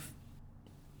kind of,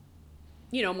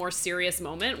 more serious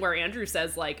moment where Andrew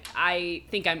says, like, I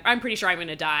think I'm pretty sure I'm going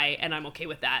to die, and I'm okay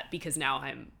with that because now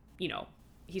I'm,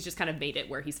 he's just kind of made it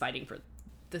where he's fighting for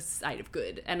the side of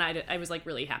good. And I was like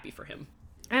really happy for him.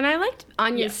 And I liked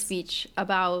Anya's Yes. speech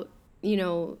about,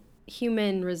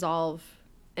 human resolve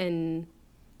and,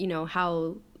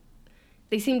 how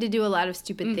they seem to do a lot of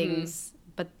stupid things,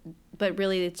 but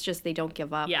really it's just they don't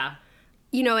give up. Yeah.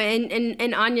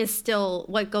 And Anya's still,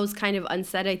 what goes kind of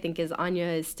unsaid, I think, is Anya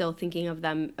is still thinking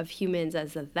of humans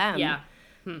as a them. Yeah.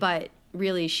 But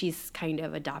really she's kind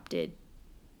of adopted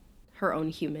her own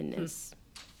humanness.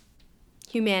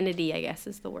 Humanity, I guess,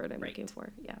 is the word I'm looking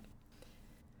for. Yeah.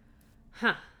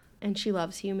 Huh. And she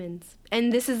loves humans.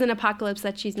 And this is an apocalypse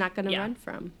that she's not going to run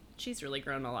from. She's really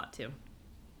grown a lot, too.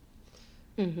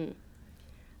 Mm-hmm.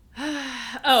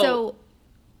 Oh. So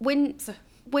when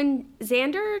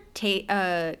Xander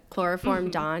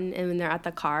chloroformed Dawn and when they're at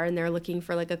the car and they're looking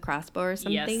for like a crossbow or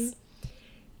something, Yes.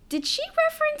 did she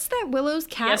reference that Willow's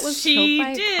cat was she killed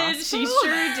by a did. crossbow? She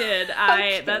sure did.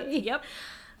 Okay. Yep.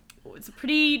 It's a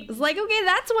pretty It's like, okay,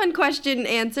 that's one question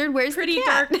answered. Where's pretty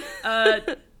the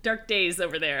cat? dark days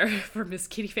over there for Miss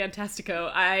Kitty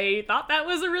Fantastico. I thought that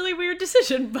was a really weird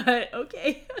decision, but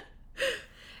okay.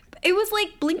 It was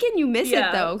like blink and you miss Yeah.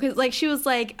 it though, because like she was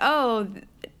like, "Oh,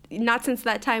 not since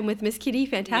that time with Miss Kitty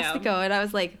Fantastico," Yeah. and I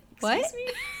was like, "What? Excuse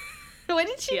me? What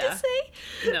did she Yeah. just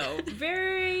say?" No,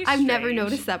 very I've never strange.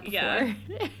 noticed that before.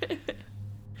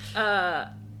 Yeah.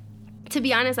 To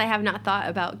be honest, I have not thought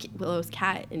about Willow's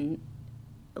cat in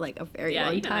like a very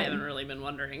long even I time. haven't really been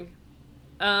wondering.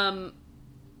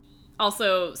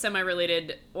 Also,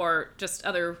 semi-related or just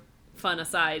other fun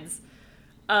asides.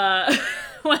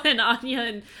 When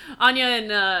Anya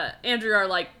and Andrew are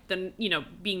like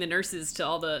being the nurses to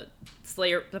all the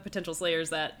potential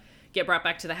slayers that get brought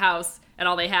back to the house, and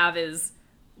all they have is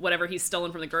whatever he's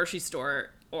stolen from the grocery store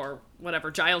or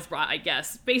whatever Giles brought, I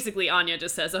guess. Basically, Anya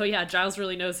just says, "Oh yeah, Giles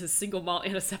really knows his single malt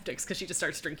antiseptics," because she just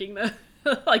starts drinking the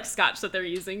like scotch that they're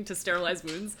using to sterilize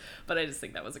wounds. But I just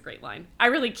think that was a great line. I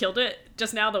really killed it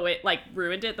just now, the way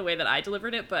ruined it the way that I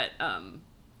delivered it, but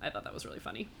I thought that was really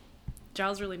funny.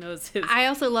 Giles really knows his. I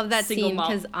also love that single scene malt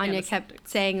because Anya antiseptics. kept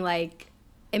saying like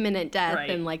imminent death Right.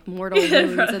 and like mortal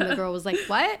wounds, and the girl was like,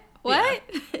 "What? What?"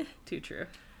 Too true.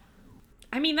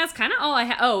 I mean, that's kind of all I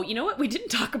have. Oh, you know what? We didn't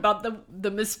talk about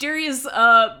the mysterious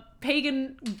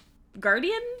pagan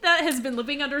guardian that has been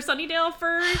living under Sunnydale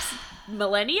for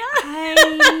millennia.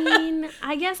 I mean,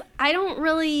 I guess I don't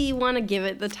really want to give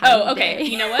it the time. Oh, okay. of day.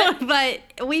 You know what?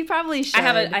 But we probably should.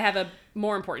 I have a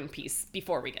more important piece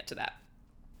before we get to that.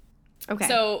 Okay.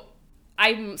 So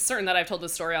I'm certain that I've told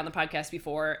this story on the podcast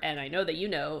before, and I know that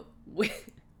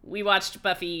we watched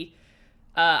Buffy.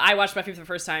 I watched Buffy for the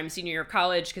first time senior year of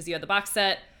college because you had the box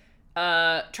set.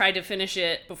 Tried to finish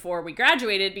it before we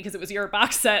graduated because it was your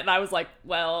box set, and I was like,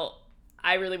 well,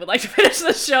 I really would like to finish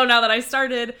this show now that I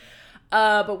started.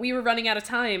 But we were running out of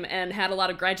time and had a lot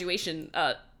of graduation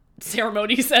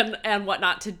ceremonies and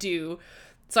whatnot to do.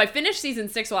 So I finished season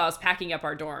 6 while I was packing up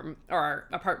our dorm or our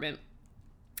apartment.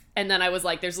 And then I was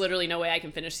like, there's literally no way I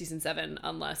can finish season 7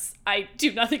 unless I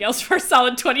do nothing else for a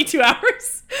solid 22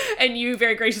 hours. And you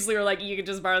very graciously were like, you can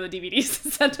just borrow the DVDs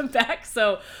and send them back.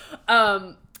 So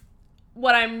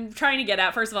what I'm trying to get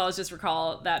at, first of all, is just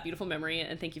recall that beautiful memory,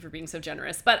 and thank you for being so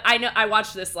generous. But I know I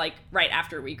watched this like right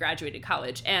after we graduated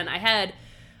college, and I had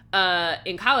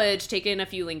in college taken a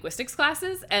few linguistics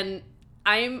classes, and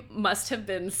I must have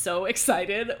been so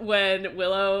excited when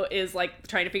Willow is like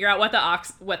trying to figure out what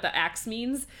the axe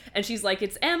means, and she's like,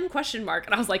 "It's M question mark,"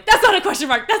 and I was like, "That's not a question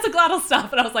mark, that's a glottal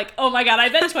stop." And I was like, "Oh my god!" I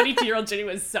bet 22-year-old Ginny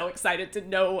was so excited to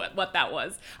know what that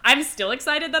was. I'm still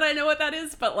excited that I know what that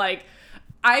is, but like,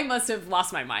 I must have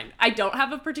lost my mind. I don't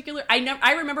have a particular.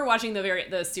 I remember watching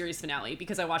the series finale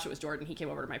because I watched it with Jordan. He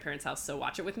came over to my parents' house to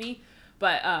watch it with me,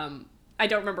 but I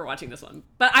don't remember watching this one,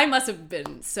 but I must have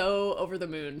been so over the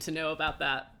moon to know about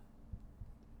that.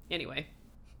 Anyway,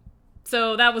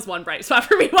 so that was one bright spot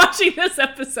for me watching this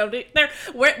episode.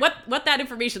 What that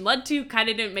information led to kind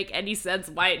of didn't make any sense.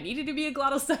 Why it needed to be a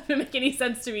glottal stop didn't make any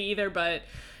sense to me either, but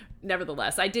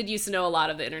nevertheless, I did used to know a lot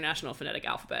of the International Phonetic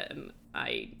Alphabet, and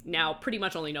I now pretty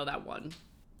much only know that one.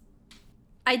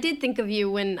 I did think of you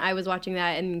when I was watching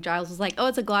that, and Giles was like, "Oh,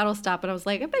 it's a glottal stop," and I was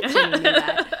like, "I bet you knew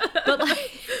that."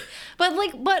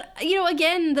 But you know,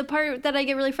 again, the part that I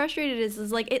get really frustrated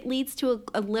is like it leads to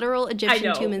a literal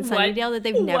Egyptian tomb in Sunnydale that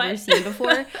they've never seen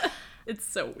before. It's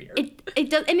so weird. It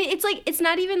does, and it's like it's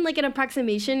not even like an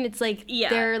approximation. It's like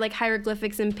there are like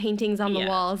hieroglyphics and paintings on the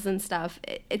walls and stuff.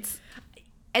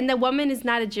 And the woman is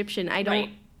not Egyptian. I don't.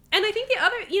 Right. And I think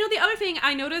the other thing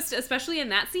I noticed, especially in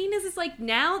that scene, is it's like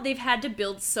now they've had to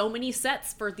build so many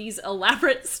sets for these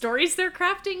elaborate stories they're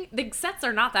crafting. The sets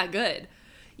are not that good.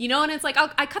 You know, and it's like,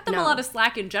 I cut them a lot of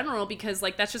slack in general because,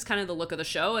 like, that's just kind of the look of the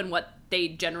show and what they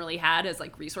generally had as,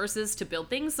 like, resources to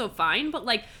build things, so fine. But,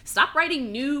 like, stop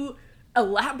writing new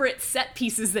elaborate set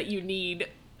pieces that you need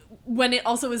when it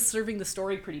also is serving the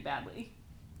story pretty badly.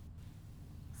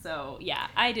 So, yeah,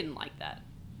 I didn't like that.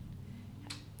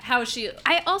 How is she...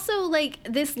 I also like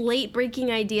this late-breaking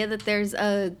idea that there's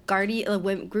a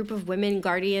group of women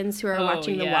guardians who are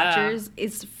watching the Watchers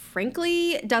is...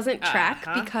 frankly doesn't track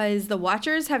because the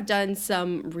Watchers have done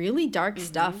some really dark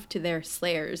stuff to their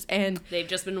slayers, and they've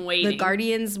just been waiting. The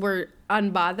Guardians were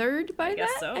unbothered by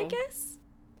that, I guess.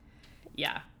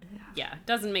 Yeah.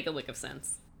 Doesn't make a lick of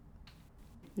sense.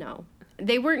 No.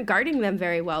 They weren't guarding them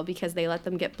very well because they let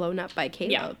them get blown up by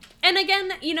Caleb. Yeah. And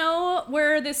again, you know,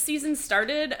 where this season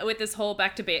started with this whole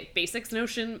back to basics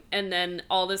notion, and then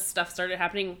all this stuff started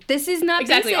happening. This is not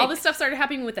exactly. Basic. All this stuff started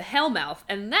happening with the Hellmouth,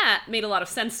 and that made a lot of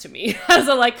sense to me as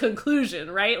a like conclusion,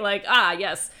 right? Like,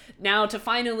 yes, now to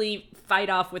finally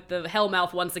fight off with the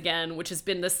Hellmouth once again, which has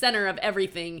been the center of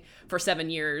everything for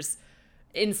 7 years.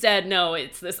 Instead, no,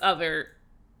 it's this other,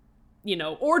 you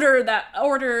know, order that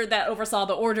oversaw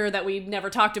the order that we've never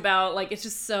talked about. Like, it's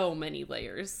just so many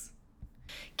layers.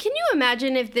 Can you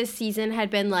imagine if this season had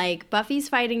been like Buffy's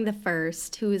fighting the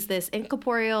First, who is this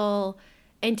incorporeal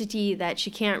entity that she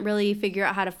can't really figure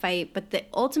out how to fight, but the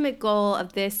ultimate goal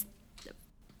of this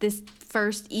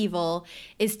first evil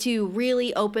is to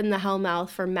really open the Hellmouth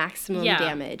for maximum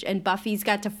damage, and Buffy's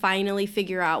got to finally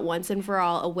figure out once and for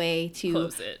all a way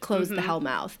to close the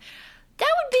Hellmouth. That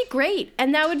would be great,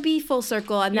 and that would be full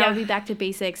circle, and that would be back to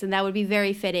basics, and that would be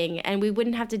very fitting, and we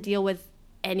wouldn't have to deal with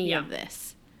any of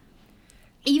this.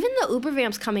 Even the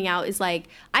Ubervamps coming out is like,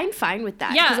 I'm fine with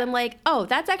that, because I'm like, oh,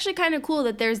 that's actually kind of cool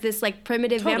that there's this like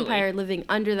primitive vampire living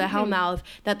under the Hellmouth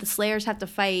that the Slayers have to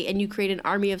fight, and you create an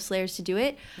army of Slayers to do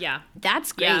it. Yeah.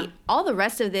 That's great. Yeah. All the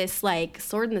rest of this, like,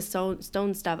 Sword in the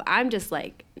Stone stuff, I'm just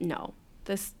like, no.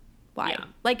 Why? Yeah.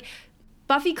 Like,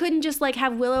 Buffy couldn't just, like,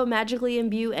 have Willow magically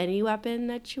imbue any weapon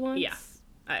that she wants? Yeah.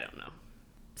 I don't know.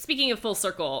 Speaking of full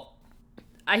circle,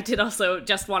 I did also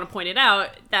just want to point it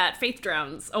out that Faith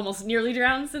almost nearly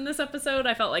drowns in this episode.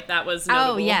 I felt like that was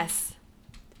notable. Oh, yes.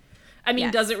 I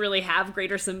mean, does it really have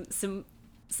greater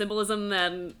symbolism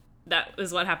than that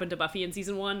is what happened to Buffy in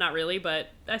season 1? Not really, but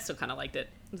I still kind of liked it.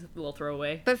 It was a little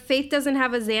throwaway. But Faith doesn't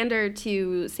have a Xander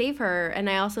to save her, and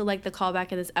I also like the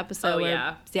callback in this episode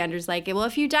where Xander's like, well,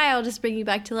 if you die, I'll just bring you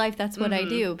back to life. That's what I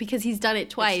do, because he's done it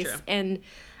twice. And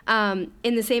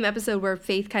in the same episode where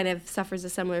Faith kind of suffers a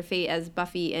similar fate as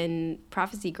Buffy in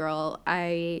Prophecy Girl,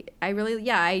 I really,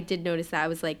 I did notice that. I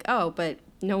was like, oh, but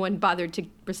no one bothered to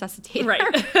resuscitate her.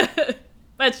 Right.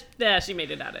 But she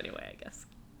made it out anyway, I guess.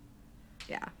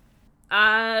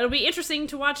 Yeah. It'll be interesting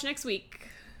to watch next week.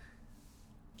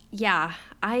 Yeah.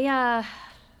 I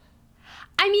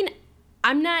mean,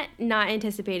 I'm not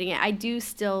anticipating it. I do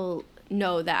still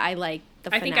know that I like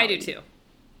the finale. I think I do too.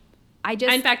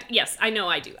 In fact, yes, I know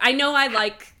I do. I know I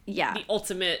like the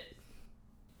ultimate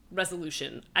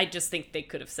resolution. I just think they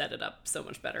could have set it up so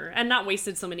much better and not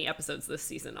wasted so many episodes this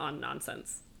season on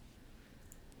nonsense.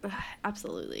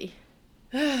 Absolutely.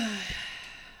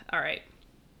 All right.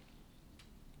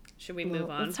 Should we move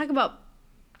on? Let's talk about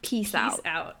Peace Out. Peace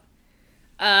Out.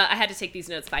 I had to take these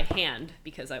notes by hand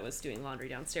because I was doing laundry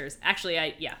downstairs. Actually,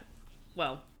 and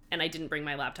I didn't bring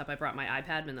my laptop. I brought my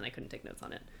iPad, and then I couldn't take notes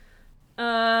on it.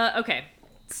 Okay.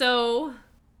 So,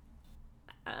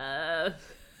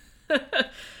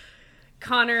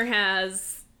 Connor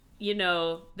has,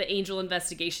 the Angel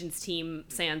Investigations team,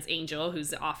 sans Angel,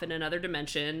 who's off in another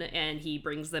dimension, and he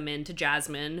brings them in to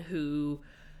Jasmine, who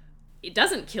it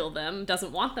doesn't kill them,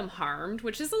 doesn't want them harmed,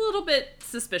 which is a little bit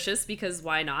suspicious because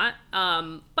why not?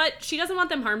 But she doesn't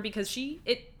want them harmed because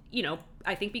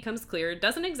I think becomes clear,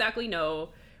 doesn't exactly know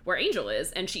where Angel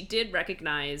is. And she did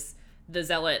recognize the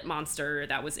zealot monster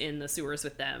that was in the sewers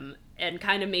with them and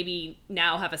kind of maybe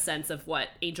now have a sense of what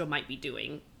Angel might be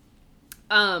doing.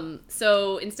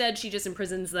 So instead she just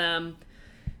imprisons them,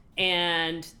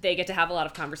 and they get to have a lot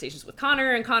of conversations with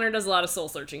Connor, and Connor does a lot of soul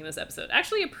searching in this episode.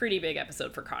 Actually, a pretty big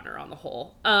episode for Connor on the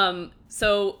whole.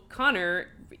 So Connor,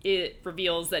 it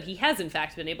reveals that he has in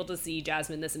fact been able to see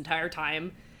Jasmine this entire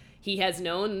time. He has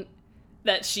known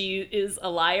that she is a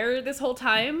liar this whole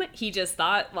time. He just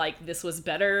thought like this was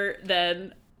better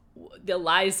than the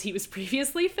lies he was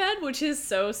previously fed, which is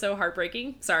so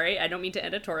heartbreaking. Sorry, I don't mean to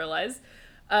editorialize.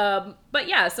 But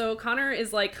yeah, so Connor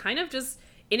is like kind of just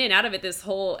in and out of it this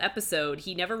whole episode.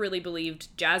 He never really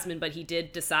believed Jasmine, but he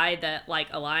did decide that like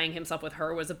allying himself with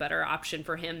her was a better option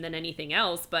for him than anything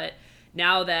else. But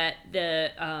now that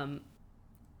the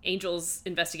Angel's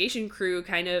investigation crew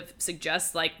kind of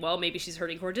suggests like, well, maybe she's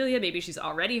hurting Cordelia, maybe she's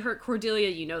already hurt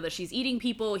Cordelia, that she's eating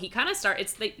people, he kind of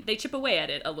they chip away at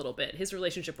it a little bit, his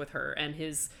relationship with her and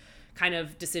his kind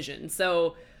of decision.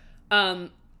 So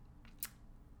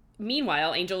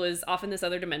meanwhile, Angel is off in this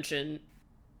other dimension.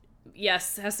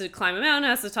 Yes, has to climb a mountain,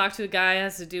 has to talk to a guy,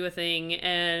 has to do a thing,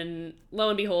 and lo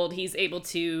and behold, he's able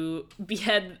to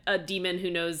behead a demon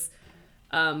who knows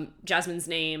Jasmine's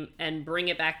name and bring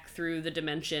it back through the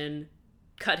dimension,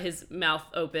 cut his mouth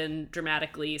open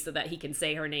dramatically so that he can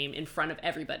say her name in front of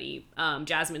everybody.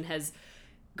 Jasmine has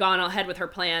gone ahead with her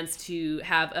plans to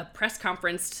have a press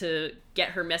conference to get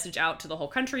her message out to the whole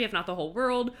country, if not the whole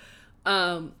world.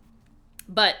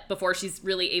 But before she's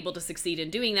really able to succeed in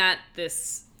doing that,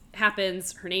 this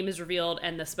happens, her name is revealed,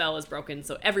 and the spell is broken,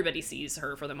 so everybody sees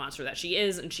her for the monster that she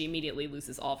is, and she immediately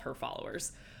loses all of her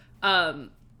followers.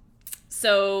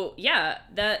 So yeah,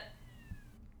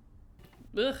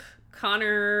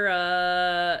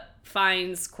 Connor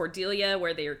finds Cordelia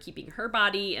where they are keeping her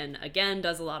body, and again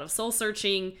does a lot of soul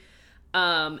searching.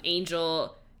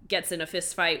 Angel gets in a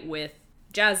fist fight with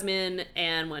Jasmine,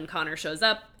 and when Connor shows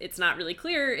up, it's not really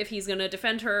clear if he's gonna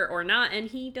defend her or not, and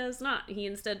he does not. He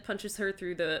instead punches her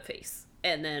through the face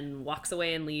and then walks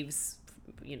away and leaves,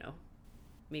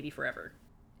 maybe forever.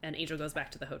 And Angel goes back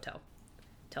to the hotel,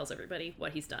 tells everybody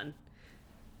what he's done.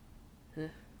 And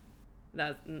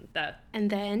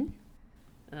then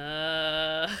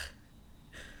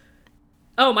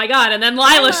oh my god, and then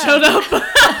Lila showed up.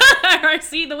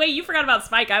 See, the way you forgot about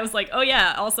Spike, I was like, oh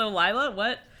yeah, also Lila?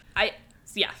 What?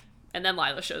 Yeah, and then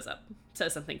Lila shows up,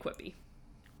 says something quippy.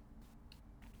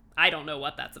 I don't know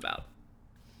what that's about.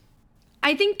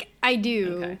 I think I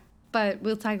do, but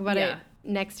we'll talk about it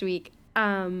next week.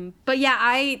 But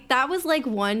yeah, that was like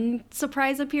one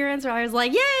surprise appearance where I was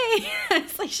like, yay!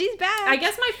 It's like, she's back. I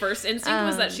guess my first instinct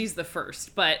was that she's the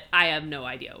first, but I have no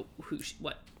idea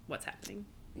what's happening.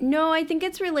 No, I think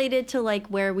it's related to like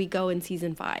where we go in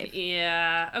season 5.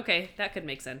 Yeah, okay, that could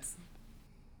make sense.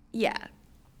 Yeah.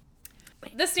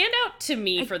 The standout to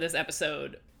me for this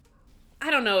episode,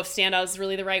 I don't know if standout is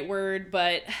really the right word,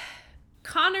 but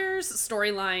Connor's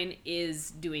storyline is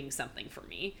doing something for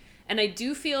me. And I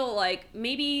do feel like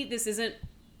maybe this isn't,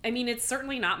 it's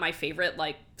certainly not my favorite,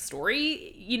 like,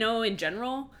 story, in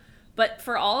general. But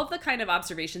for all of the kind of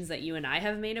observations that you and I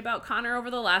have made about Connor over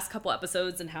the last couple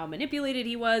episodes and how manipulated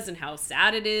he was and how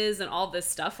sad it is and all this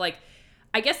stuff, like,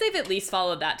 I guess they've at least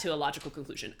followed that to a logical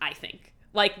conclusion, I think.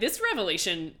 Like, this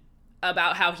revelation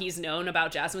about how he's known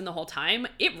about Jasmine the whole time,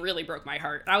 it really broke my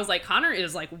heart. I was like, Connor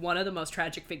is like one of the most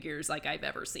tragic figures like I've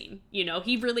ever seen.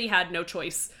 He really had no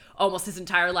choice almost his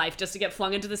entire life just to get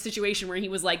flung into the situation where he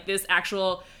was like, this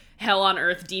actual hell on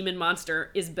earth demon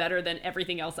monster is better than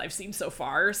everything else I've seen so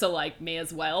far. So like, may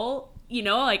as well,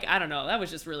 I don't know. That was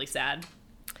just really sad.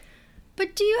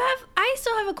 But I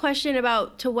still have a question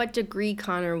about to what degree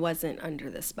Connor wasn't under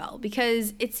the spell,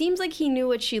 because it seems like he knew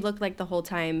what she looked like the whole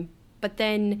time, but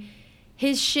then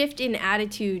his shift in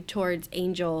attitude towards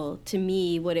Angel, to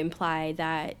me, would imply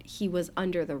that he was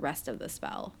under the rest of the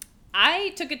spell. I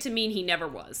took it to mean he never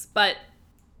was, but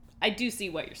I do see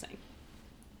what you're saying.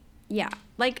 Yeah.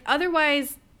 Like,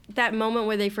 otherwise, that moment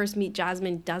where they first meet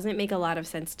Jasmine doesn't make a lot of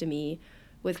sense to me.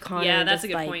 with Connor. Yeah, that's just, a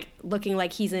good like, point. looking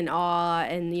like he's in awe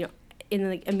and, you know, and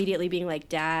like immediately being like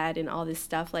dad and all this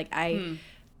stuff. Like I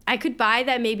could buy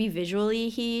that maybe visually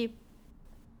he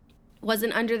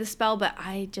wasn't under the spell, but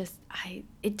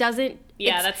it doesn't.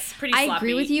 Yeah, that's pretty sloppy. I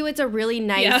agree with you. It's a really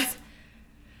nice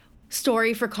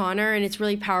story for Connor, and it's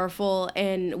really powerful.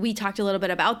 And we talked a little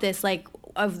bit about this, like,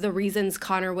 of the reasons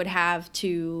Connor would have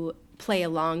to play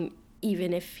along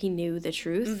even if he knew the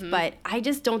truth. But I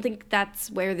just don't think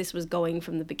that's where this was going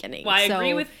from the beginning. Well, I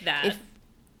agree with that.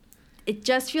 It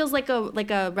just feels like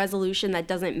a resolution that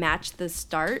doesn't match the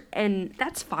start, and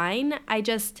that's fine. I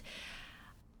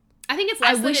think it's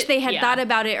less I wish they had thought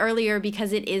about it earlier,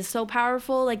 because it is so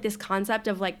powerful, like this concept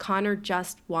of like Connor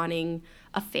just wanting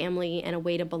a family and a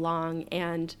way to belong.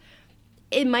 And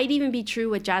it might even be true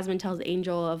what Jasmine tells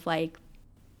Angel of like,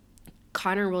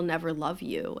 Connor will never love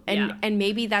you. And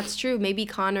maybe that's true. Maybe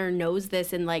Connor knows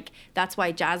this, and like that's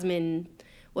why Jasmine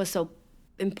was so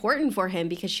important for him,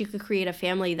 because she could create a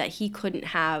family that he couldn't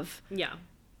have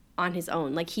on his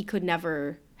own. Like he could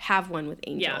never have one with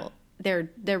Angel. Their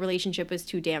relationship was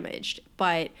too damaged,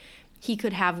 but he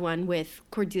could have one with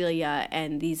Cordelia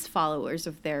and these followers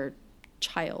of their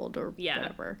child or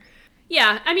whatever.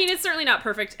 Yeah, I mean, it's certainly not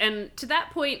perfect. And to that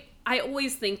point, I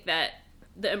always think that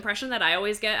the impression that I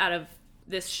always get out of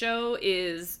this show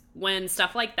is when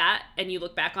stuff like that and you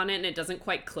look back on it and it doesn't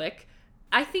quite click,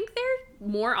 I think they're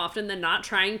more often than not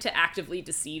trying to actively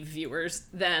deceive viewers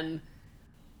than,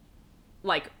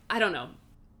 like, I don't know.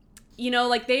 You know,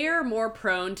 like, they are more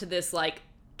prone to this, like,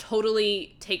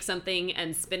 totally take something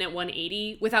and spin it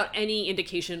 180 without any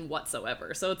indication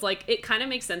whatsoever. So it's like, it kind of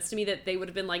makes sense to me that they would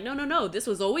have been like, no, this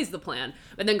was always the plan.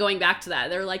 But then going back to that,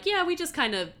 they're like, yeah, we just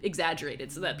kind of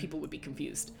exaggerated so that people would be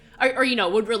confused. Or you know,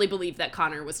 would really believe that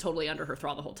Connor was totally under her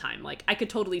thrall the whole time. Like, I could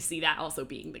totally see that also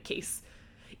being the case.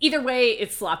 Either way,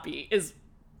 it's sloppy is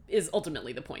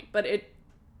ultimately the point. But it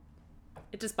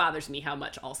just bothers me how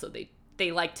much also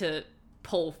they like to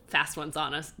pull fast ones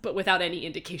on us, but without any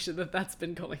indication that that's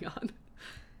been going on.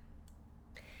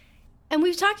 And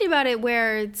we've talked about it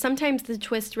where sometimes the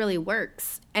twist really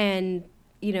works, and,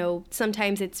 you know,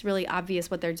 sometimes it's really obvious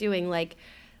what they're doing. Like,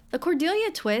 the Cordelia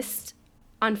twist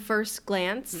on first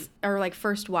glance or like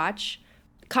first watch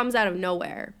comes out of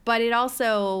nowhere, but it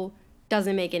also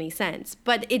doesn't make any sense.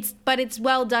 But it's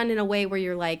well done in a way where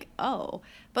you're like, oh.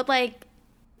 But like,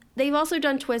 they've also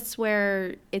done twists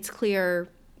where it's clear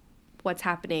what's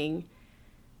happening,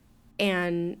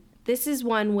 and this is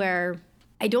one where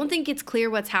I don't think it's clear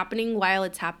what's happening while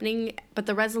it's happening, but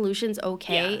the resolution's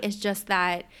okay. It's just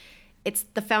that it's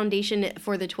the foundation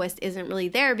for the twist isn't really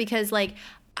there, because like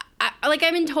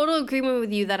I'm in total agreement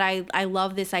with you that I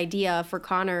love this idea for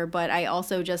Connor, but I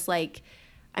also just like,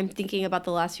 I'm thinking about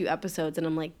the last few episodes and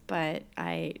I'm like, but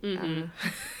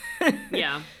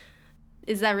yeah,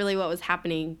 is that really what was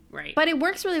happening? Right. But it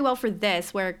works really well for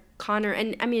this, where Connor,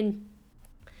 and I mean,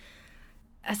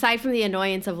 aside from the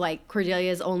annoyance of like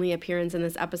Cordelia's only appearance in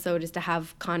this episode is to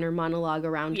have Connor monologue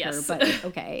around her, but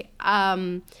okay.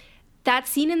 That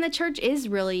scene in the church is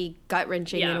really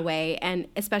gut-wrenching in a way, and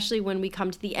especially when we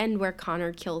come to the end where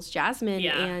Connor kills Jasmine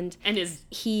and is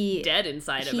dead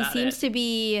inside about it. He seems to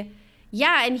be,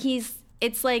 and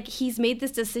it's like he's made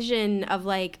this decision of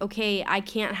like, okay, I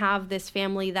can't have this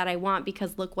family that I want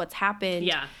because look what's happened.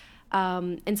 Yeah.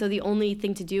 And so the only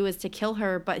thing to do is to kill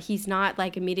her, but he's not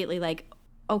like immediately like,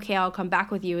 okay, I'll come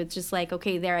back with you. It's just like,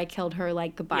 okay, there, I killed her,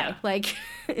 like, goodbye. Yeah.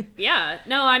 Like,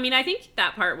 no, I mean, I think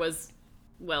that part was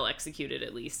well executed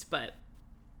at least, but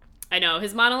I know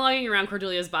his monologuing around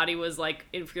Cordelia's body was like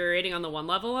infuriating on the one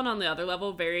level, and on the other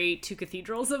level, very two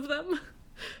cathedrals of them.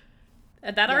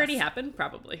 And that already happened,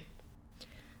 probably.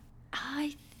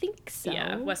 I think so.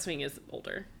 Yeah, West Wing is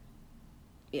older.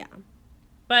 Yeah.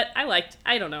 But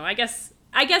I don't know, I guess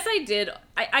I did.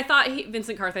 I thought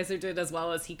Vincent Kartheiser did as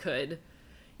well as he could.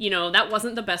 You know, that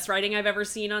wasn't the best writing I've ever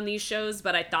seen on these shows,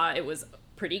 but I thought it was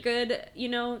pretty good, you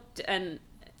know, and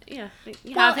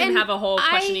have him have a whole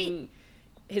questioning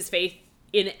his faith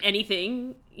in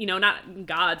anything, you know, not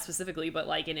God specifically, but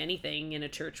like in anything in a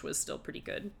church was still pretty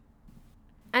good.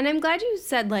 And I'm glad you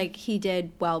said like he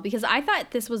did well, because I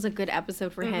thought this was a good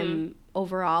episode for him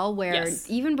overall, where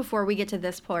even before we get to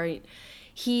this point,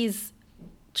 he's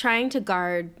trying to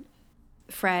guard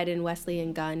Fred and Wesley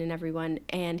and Gunn and everyone,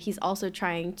 and he's also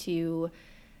trying to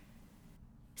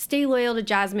stay loyal to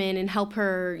Jasmine and help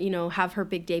her, you know, have her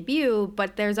big debut,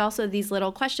 but there's also these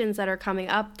little questions that are coming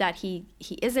up that he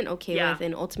isn't okay with,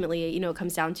 and ultimately, you know, it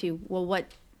comes down to, well,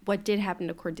 what did happen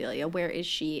to Cordelia? Where is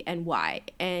she and why?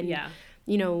 And you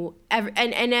you know,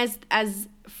 and as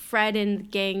Fred and the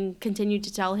gang continue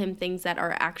to tell him things that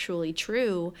are actually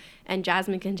true, and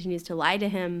Jasmine continues to lie to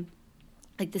him,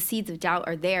 like the seeds of doubt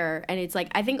are there. And it's like,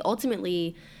 I think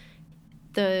ultimately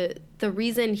the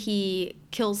reason he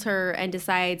kills her and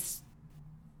decides,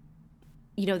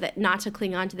 you know, that not to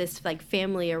cling on to this like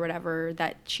family or whatever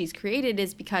that she's created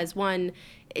is because, one,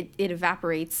 it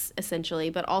evaporates essentially,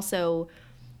 but also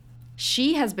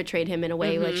she has betrayed him in a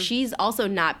way. Like, she's also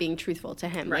not being truthful to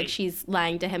him. Like, she's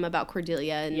lying to him about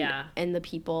Cordelia and the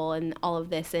people and all of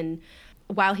this. And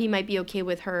while he might be okay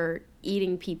with her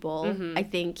eating people, I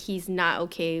think he's not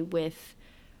okay with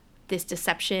this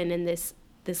deception and this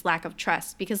lack of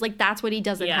trust, because like that's what he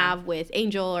doesn't have with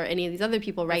Angel or any of these other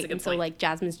people, right? And so like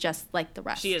Jasmine's just like the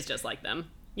rest. She is just like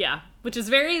them. Yeah, which is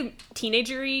very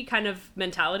teenagery kind of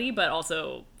mentality, but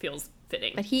also feels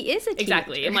fitting. But he is a teenager.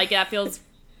 Exactly. And like that feels,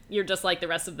 you're just like the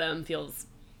rest of them, feels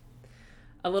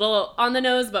a little on the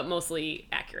nose, but mostly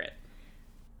accurate.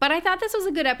 But I thought this was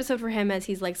a good episode for him as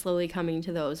he's like slowly coming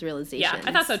to those realizations. Yeah,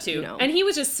 I thought so too. You know? And he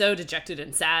was just so dejected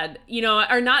and sad, you know,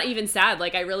 or not even sad.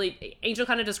 Like Angel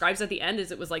kind of describes at the end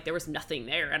as it was like there was nothing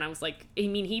there. And I was like, I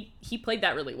mean, he played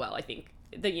that really well, I think.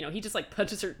 That, you know, he just like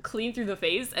punches her clean through the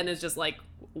face and is just like,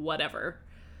 whatever.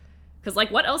 Because like,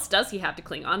 what else does he have to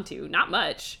cling on to? Not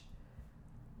much.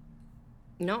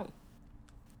 No.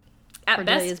 At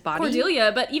Cordelia's best, body.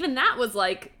 Cordelia, but even that was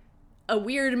like a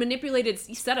weird manipulated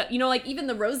setup. You know, like even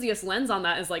the rosiest lens on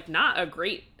that is like not a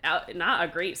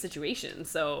great situation.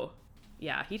 So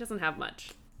yeah, he doesn't have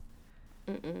much.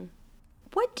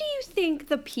 What do you think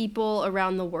the people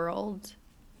around the world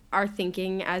are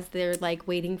thinking as they're like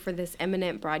waiting for this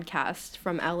imminent broadcast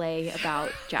from LA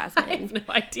about Jasmine? I have no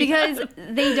idea. Because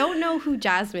they don't know who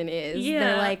Jasmine is. Yeah.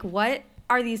 They're like, what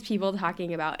are these people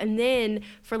talking about? And then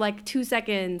for like 2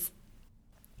 seconds,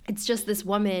 it's just this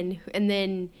woman, and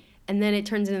then it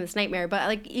turns into this nightmare. But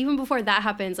like even before that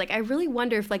happens, like I really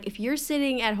wonder if you're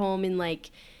sitting at home in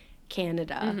like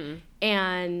Canada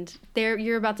and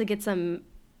you're about to get some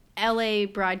LA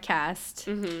broadcast,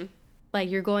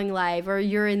 like you're going live, or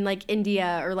you're in like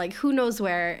India or like who knows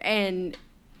where, and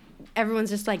everyone's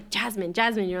just like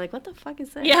Jasmine. You're like, what the fuck is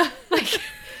that? Yeah. Like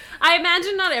I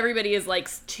imagine not everybody is like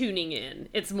tuning in.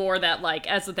 It's more that like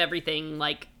as with everything,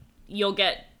 like you'll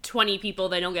get 20 people,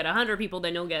 then you'll get 100 people,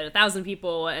 then you'll get 1,000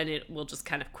 people, and it will just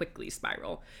kind of quickly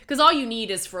spiral. Because all you need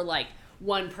is for like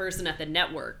one person at the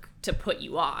network to put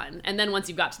you on, and then once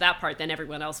you've got to that part, then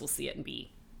everyone else will see it and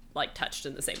be like touched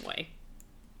in the same way.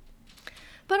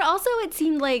 But also it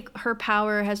seemed like her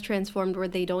power has transformed where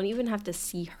they don't even have to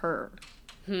see her.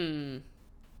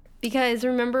 Because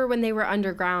remember when they were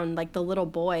underground, like the little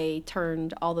boy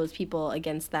turned all those people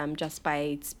against them just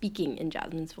by speaking in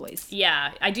Jasmine's voice.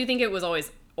 Yeah, I do think it was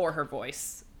always or her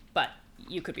voice, but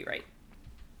you could be right.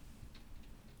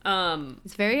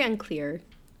 It's very unclear.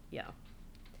 Yeah.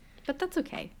 But that's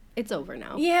okay. It's over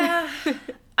now. Yeah.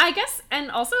 I guess,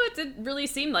 and also it did really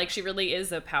seem like she really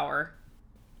is a power,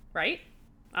 right?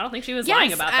 I don't think she was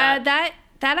lying about that.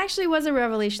 That actually was a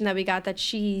revelation that we got, that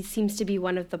she seems to be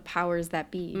one of the powers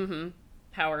that be.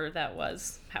 Power that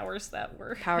was. Powers that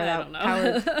were. I don't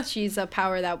know. She's a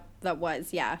power that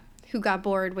was, yeah. Who got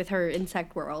bored with her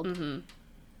insect world.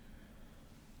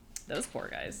 Those poor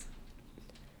guys.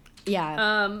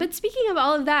 Yeah. But speaking of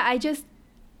all of that,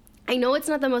 I know it's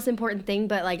not the most important thing,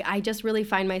 but like I just really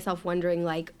find myself wondering,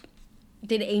 like,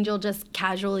 did Angel just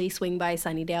casually swing by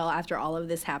Sunnydale after all of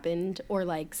this happened, or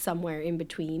like somewhere in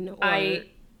between? Or, I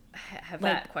have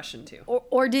like, that question too.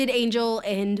 Or did Angel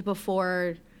end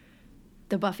before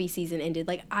the Buffy season ended?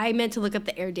 Like, I meant to look up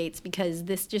the air dates, because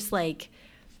this just like,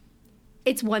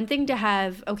 it's one thing to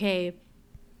have, okay,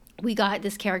 we got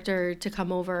this character to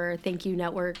come over, thank you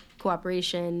network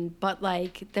cooperation, but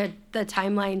like the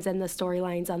timelines and the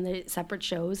storylines on the separate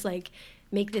shows like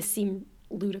make this seem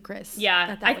ludicrous.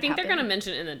 Yeah, I think they're gonna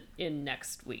mention it in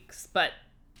next week's, but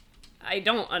I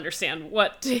don't understand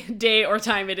what day or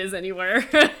time it is anywhere.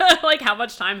 Like how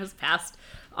much time has passed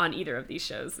on either of these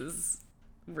shows is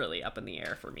really up in the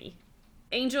air for me.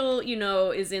 Angel, you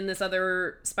know, is in this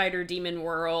other spider demon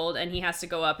world, and he has to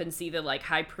go up and see the like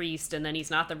high priest, and then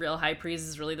he's not the real high priest,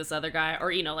 is really this other guy,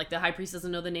 or you know, like the high priest doesn't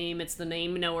know the name, it's the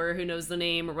name knower who knows the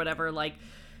name or whatever. Like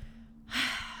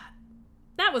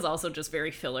that was also just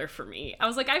very filler for me. I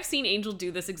was like, I've seen Angel do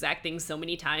this exact thing so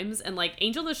many times, and like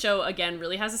Angel the show again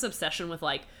really has this obsession with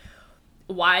like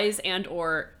wise and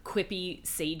or quippy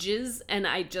sages, and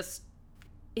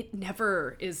it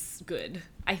never is good.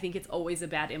 I think it's always a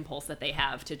bad impulse that they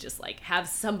have to just like have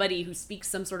somebody who speaks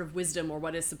some sort of wisdom or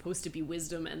what is supposed to be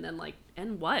wisdom, and then like,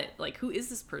 and what? Like, who is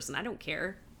this person? I don't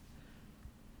care.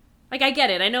 Like, I get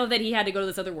it. I know that he had to go to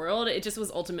this other world. It just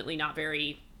was ultimately not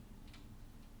very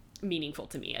meaningful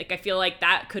to me. Like, I feel like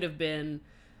that could have been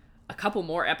a couple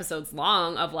more episodes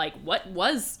long of, like, what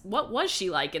was she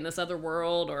like in this other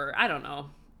world, or I don't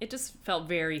know. It just felt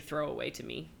very throwaway to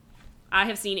me. I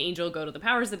have seen Angel go to the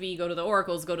powers that be, go to the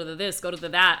oracles, go to the this, go to the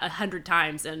that 100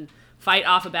 times and fight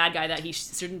off a bad guy that he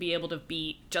shouldn't be able to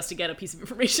beat just to get a piece of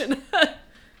information.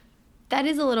 That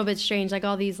is a little bit strange, like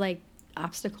all these like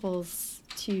obstacles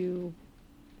to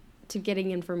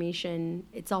getting information.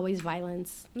 It's always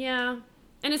violence. Yeah.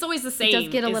 And it's always the same. It does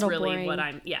get a little really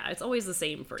boring. It's always the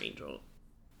same for Angel.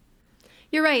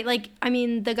 You're right. Like, I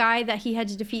mean, the guy that he had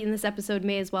to defeat in this episode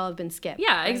may as well have been Skip.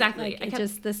 Yeah, exactly. Like, it's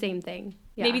just the same thing.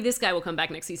 Yeah. Maybe this guy will come back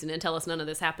next season and tell us none of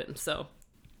this happened, so.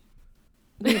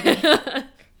 Well,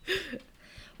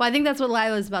 I think that's what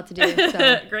Lila's about to do.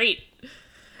 So. Great.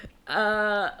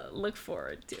 Look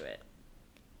forward to it.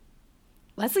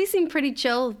 Leslie seemed pretty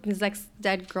chill. His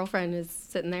ex-dead girlfriend is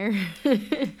sitting there.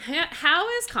 How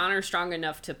is Connor strong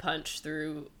enough to punch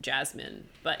through Jasmine,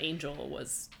 but Angel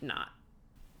was not?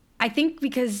 I think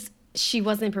because she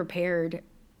wasn't prepared.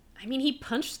 I mean, he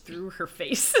punched through her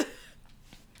face.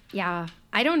 Yeah.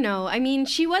 I don't know. I mean,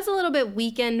 she was a little bit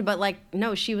weakened, but, like,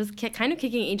 no, she was kind of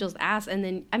kicking Angel's ass. And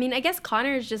then, I mean, I guess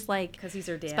Connor is just, like... Because he's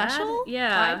her dad? Special?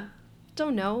 Yeah. I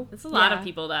don't know. There's a lot of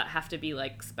people that have to be,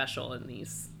 like, special in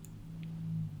these.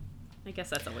 I guess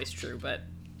that's always true, but...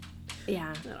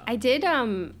 Yeah. I did,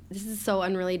 this is so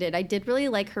unrelated. I did really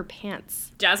like her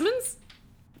pants. Jasmine's?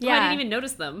 Yeah. Oh, I didn't even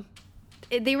notice them.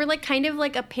 They were, like, kind of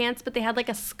like a pants, but they had, like,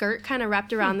 a skirt kind of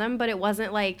wrapped around them, but it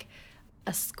wasn't, like...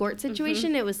 a skirt situation.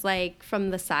 Mm-hmm. It was like from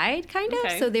the side kind of.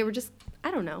 Okay. So they were just, I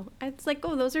don't know. It's like,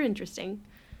 oh, those are interesting.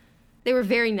 They were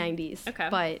very 90s. Okay.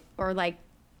 But, or like,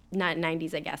 not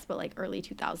 90s, I guess, but like early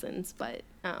 2000s. But,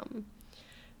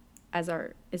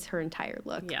 is her entire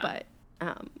look. Yeah. But,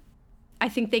 I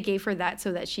think they gave her that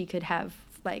so that she could have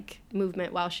like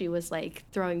movement while she was like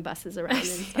throwing buses around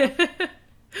and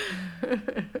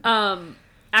stuff.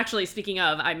 Actually, speaking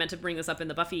of, I meant to bring this up in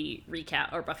the Buffy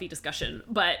recap or Buffy discussion,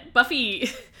 but Buffy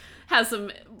has some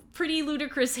pretty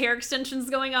ludicrous hair extensions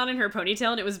going on in her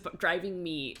ponytail, and it was driving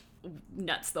me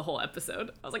nuts the whole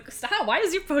episode. I was like, stop, why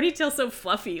is your ponytail so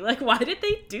fluffy? Like, why did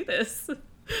they do this?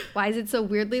 Why is it so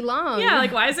weirdly long? Yeah,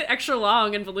 like, why is it extra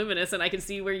long and voluminous, and I can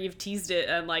see where you've teased it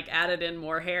and, like, added in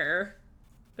more hair.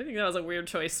 I think that was a weird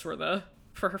choice for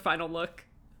her final look.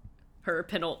 Her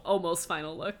almost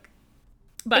final look.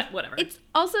 But whatever. It's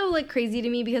also, like, crazy to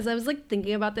me because I was, like,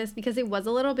 thinking about this because it was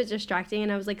a little bit distracting.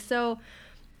 And I was like, so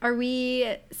are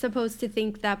we supposed to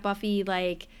think that Buffy,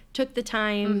 like, took the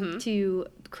time to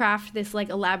craft this, like,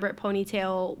 elaborate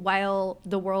ponytail while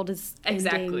the world is ending?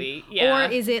 Exactly, yeah.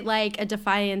 Or is it, like, a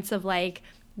defiance of, like,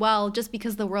 well, just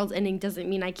because the world's ending doesn't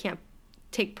mean I can't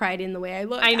take pride in the way I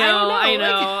look? I know.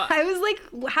 Like, I was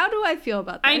like, how do I feel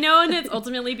about this? I know, and it's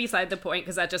ultimately beside the point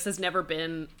because that just has never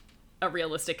been a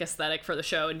realistic aesthetic for the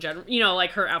show in general. You know,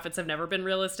 like, her outfits have never been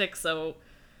realistic, so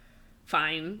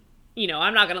fine. You know,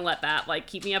 I'm not gonna let that, like,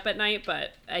 keep me up at night,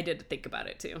 but I did think about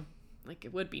it, too. Like,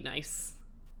 it would be nice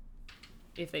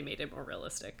if they made it more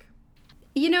realistic.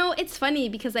 You know, it's funny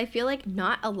because I feel like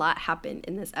not a lot happened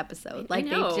in this episode. Like,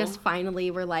 they just finally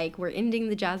were like, we're ending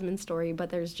the Jasmine story, but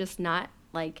there's just not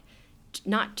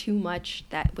too much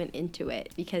that went into it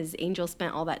because Angel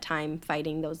spent all that time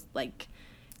fighting those, like,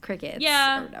 crickets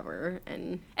or whatever.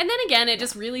 And then again, it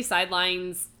just really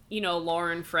sidelines, you know,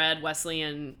 Lauren, Fred, Wesley,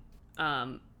 and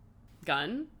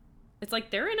Gunn. It's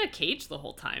like they're in a cage the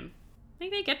whole time.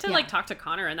 Like, they get to like talk to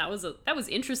Connor, and that was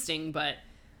interesting, but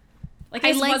like,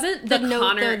 this wasn't the note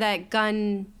Connor though that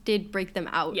Gunn did break them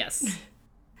out. Yes.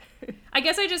 I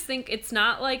guess I just think it's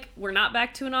not like we're not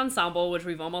back to an ensemble, which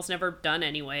we've almost never done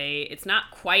anyway. It's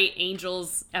not quite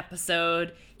Angel's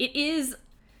episode. It is.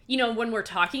 You know, when we're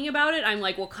talking about it, I'm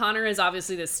like, well, Connor is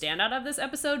obviously the standout of this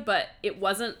episode, but it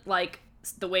wasn't like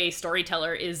the way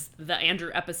Storyteller is the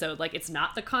Andrew episode. Like, it's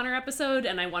not the Connor episode,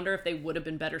 and I wonder if they would have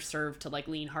been better served to, like,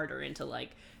 lean harder into,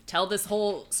 like, tell this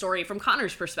whole story from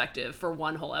Connor's perspective for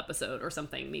one whole episode or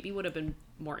something. Maybe would have been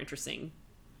more interesting.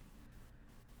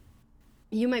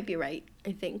 You might be right,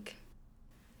 I think.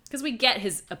 Because we get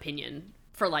his opinion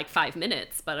for, like, 5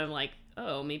 minutes, but I'm like,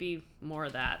 oh, maybe more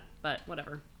of that, but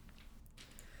whatever.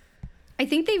 I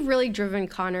think they've really driven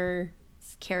Connor's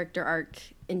character arc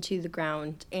into the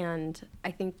ground, and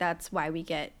I think that's why we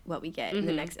get what we get in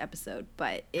the next episode.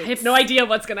 But I have no idea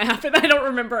what's going to happen. I don't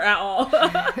remember at all.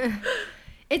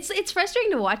 It's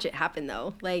frustrating to watch it happen,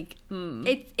 though. Like,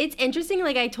 it's interesting.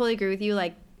 Like, I totally agree with you.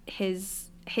 Like, his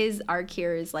arc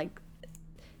here is, like,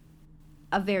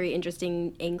 a very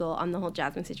interesting angle on the whole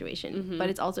Jasmine situation. But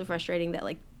it's also frustrating that,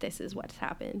 like, this is what's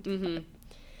happened.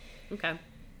 Okay.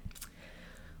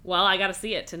 Well, I gotta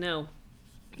see it to know.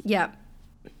 Yep.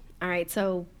 All right,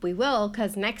 so we will,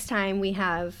 because next time we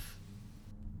have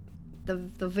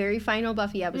the very final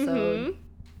Buffy episode,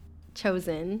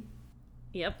 Chosen.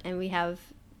 Yep. And we have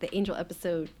the Angel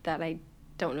episode that I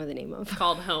don't know the name of.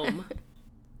 Called Home.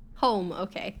 Home,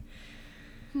 okay.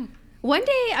 One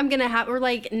day I'm going to have, or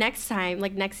like next time,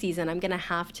 like next season, I'm going to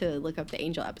have to look up the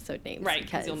Angel episode names. Right,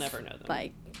 because you'll never know them.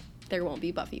 Like, there won't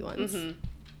be Buffy ones.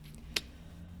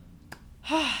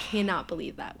 Cannot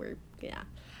believe that.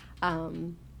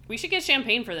 We should get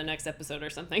champagne for the next episode or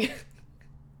something.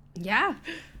 Yeah.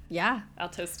 I'll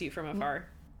toast you from afar.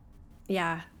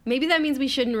 Yeah. Maybe that means we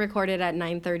shouldn't record it at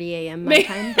 9:30 a.m. my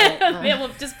time. But, yeah, we'll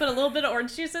just put a little bit of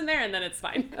orange juice in there and then it's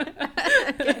fine.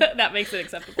 That makes it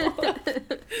acceptable.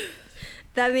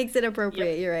 That makes it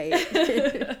appropriate. Yep. You're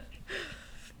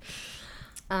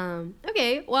right.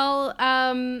 Okay. Well,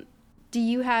 do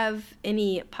you have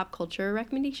any pop culture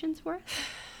recommendations for us?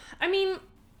 I mean,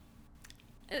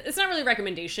 it's not really a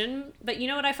recommendation, but you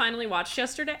know what I finally watched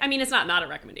yesterday? I mean, it's not a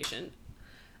recommendation.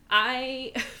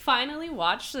 I finally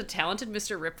watched The Talented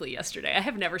Mr. Ripley yesterday. I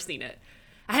have never seen it.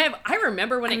 I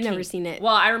remember when I've never seen it.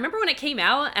 Well, I remember when it came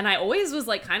out, and I always was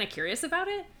like kind of curious about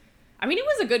it. I mean, it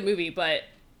was a good movie, but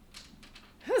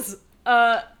it was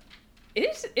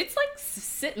it's like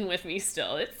sitting with me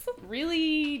still. It's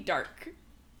really dark.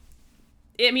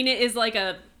 I mean, it is like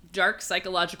a dark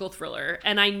psychological thriller,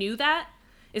 and I knew that.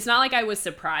 It's not like I was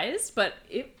surprised, but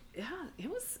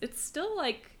it's still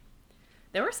like,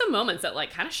 there were some moments that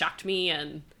like kind of shocked me,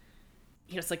 and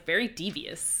you know, it's like very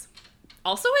devious.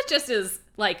 Also, it just is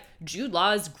like, Jude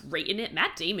Law is great in it.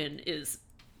 Matt Damon is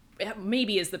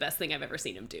the best thing I've ever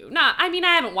seen him do. I mean,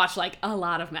 I haven't watched like a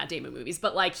lot of Matt Damon movies,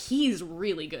 but like, he's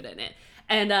really good in it.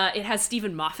 And it has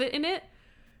Stephen Moffat in it,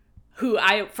 who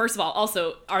first of all,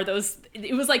 also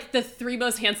it was like the three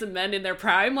most handsome men in their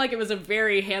prime. Like, it was a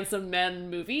very handsome men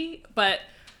movie, but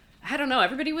I don't know,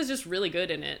 everybody was just really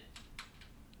good in it.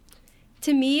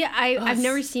 To me, I've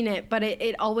never seen it, but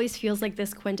it always feels like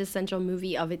this quintessential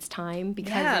movie of its time,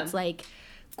 because it's like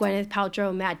Gwyneth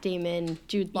Paltrow, Matt Damon,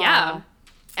 Jude Law,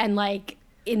 and like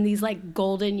in these like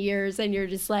golden years, and you're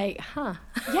just like, huh.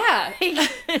 Yeah.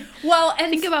 Well,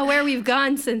 and think about where we've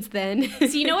gone since then. So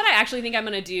you know what I actually think I'm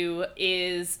going to do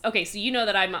is, okay, so you know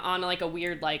that I'm on like a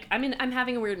weird, like, I'm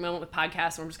having a weird moment with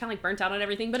podcasts where I'm just kind of like burnt out on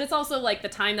everything, but it's also like the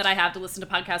time that I have to listen to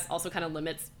podcasts also kind of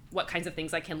limits what kinds of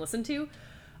things I can listen to.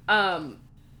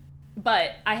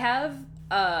 But I have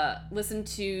listened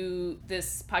to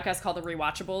this podcast called The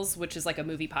Rewatchables, which is like a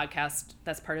movie podcast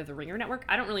that's part of the Ringer Network.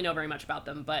 I don't really know very much about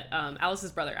them, but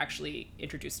Alice's brother actually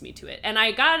introduced me to it. And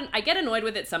I get annoyed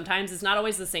with it sometimes. It's not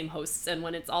always the same hosts, and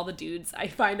when it's all the dudes, I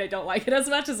find I don't like it as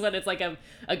much as when it's like a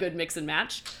good mix and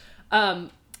match.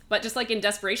 But just like in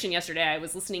desperation yesterday, I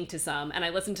was listening to some, and I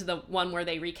listened to the one where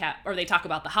they talk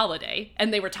about The Holiday,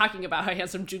 and they were talking about how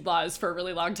handsome Jude Law is for a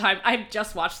really long time. I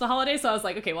just watched The Holiday, so I was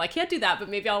like, okay, well, I can't do that, but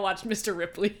maybe I'll watch Mr.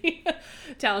 Ripley,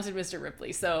 Talented Mr.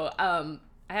 Ripley. So I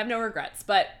have no regrets,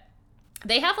 but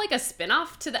they have like a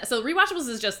spinoff to that. So Rewatchables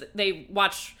is just, they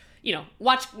watch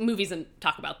movies and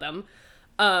talk about them.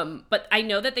 But I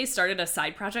know that they started a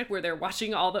side project where they're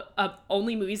watching all the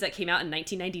only movies that came out in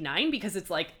 1999, because it's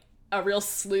like a real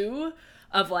slew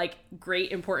of like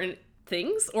great important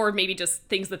things, or maybe just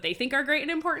things that they think are great and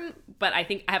important. But I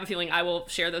have a feeling I will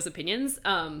share those opinions.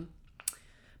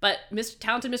 But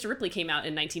Talented Mr. Ripley came out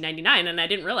in 1999, and I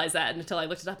didn't realize that until I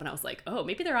looked it up, and I was like, oh,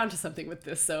 maybe they're onto something with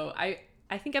this. So I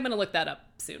think I'm going to look that up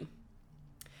soon.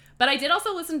 But I did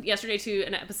also listen yesterday to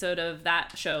an episode of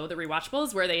that show, The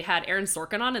Rewatchables, where they had Aaron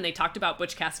Sorkin on, and they talked about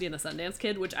Butch Cassidy and the Sundance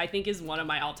Kid, which I think is one of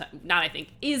my all-time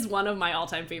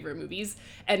favorite movies,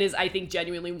 and is, I think,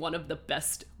 genuinely one of the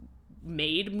best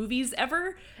made movies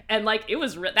ever. And like, it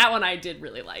was that one I did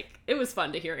really like. It was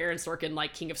fun to hear Aaron Sorkin,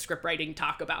 like king of script writing,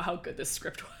 talk about how good this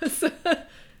script was.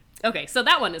 Okay, so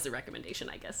that one is a recommendation,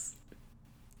 I guess.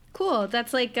 Cool.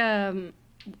 That's like,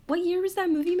 what year was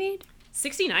that movie made?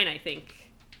 69, I think.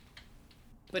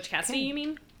 Butch Cassidy, you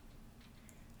mean?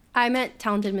 I meant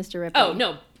Talented Mr. Ripley. Oh,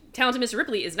 no. Talented Mr.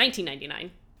 Ripley is 1999.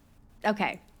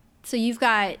 Okay. So you've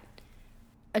got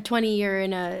a 20-year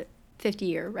and a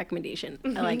 50-year recommendation.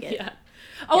 I like it. Yeah.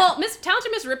 Oh, yeah. Well,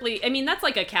 Talented Miss Ripley, I mean, that's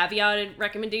like a caveated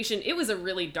recommendation. It was a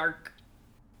really dark,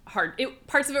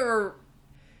 parts of it were,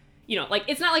 you know, like,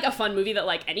 it's not like a fun movie that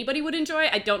like anybody would enjoy.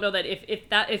 I don't know that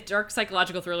if dark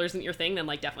psychological thriller isn't your thing, then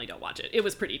like definitely don't watch it. It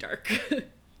was pretty dark.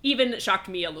 Even shocked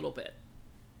me a little bit.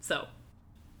 So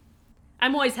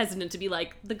I'm always hesitant to be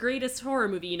like the greatest horror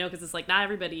movie, you know, because it's like not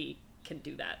everybody can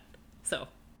do that. So,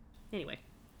 anyway.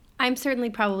 I'm certainly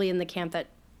probably in the camp that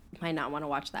might not want to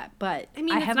watch that, but I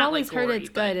mean, I have always heard gory, it's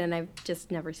good, and I've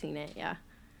just never seen it. Yeah.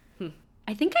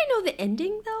 I think I know the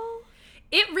ending though.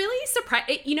 It really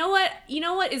surprised. You know what? You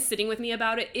know what is sitting with me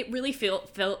about it? It really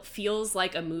feels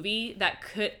like a movie that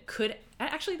could.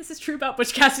 Actually, this is true about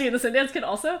Butch Cassidy and the Sundance Kid.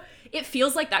 Also, it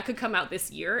feels like that could come out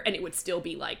this year, and it would still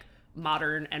be like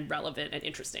modern and relevant and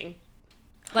interesting.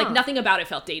 Like nothing about it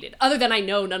felt dated, other than I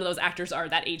know none of those actors are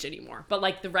that age anymore. But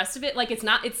like the rest of it, like it's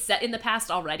set in the past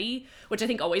already, which I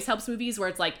think always helps movies where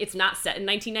it's like it's not set in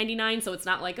 1999, so it's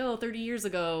not like 30 years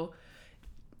ago.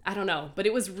 I don't know, but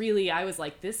it was really, I was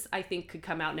like, this I think could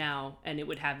come out now and it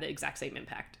would have the exact same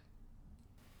impact.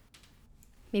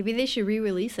 Maybe they should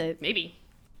re-release it. Maybe.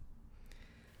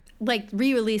 Like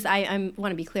re-release, I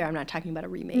want to be clear, I'm not talking about a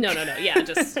remake. No, yeah,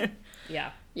 just,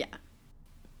 yeah. Yeah.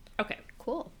 Okay.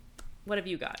 Cool. What have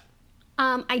you got?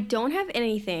 I don't have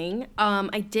anything.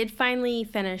 I did finally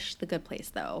finish The Good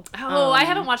Place, though. Oh, I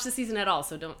haven't watched the season at all,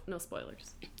 so no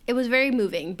spoilers. It was very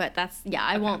moving, but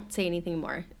I won't say anything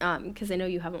more because I know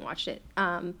you haven't watched it.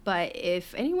 But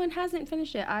if anyone hasn't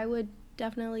finished it, I would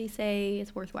definitely say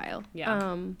it's worthwhile.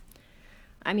 Yeah.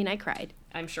 I mean, I cried.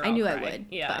 I'm sure I knew cry. I would.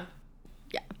 Yeah.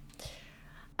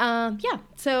 Yeah.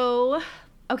 So,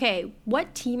 okay,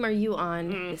 what team are you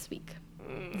on this week?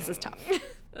 This is tough.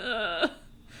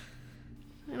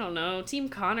 I don't know. Team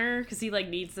Connor, because he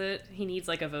needs it. He needs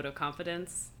a vote of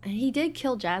confidence. And he did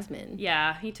kill Jasmine.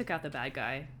 Yeah, he took out the bad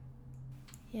guy.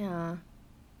 Yeah.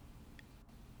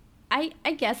 I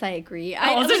guess I agree.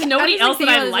 There's nobody else that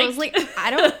I like. I was like, I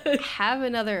don't have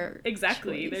another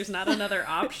Exactly. choice. There's not another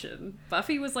option.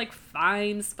 Buffy was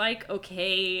fine. Spike,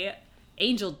 okay.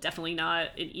 Angel, definitely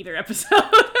not in either episode.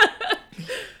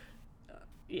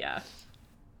 Yeah.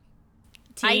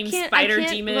 Team Spider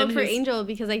Demon. I can't vote for Angel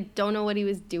because I don't know what he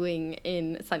was doing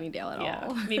in Sunnydale at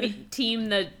all. Maybe team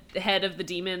the head of the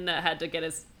demon that had to get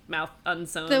his mouth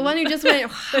unsewn. The one who just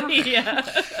went, yeah.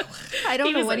 I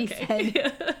don't know what he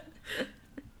said.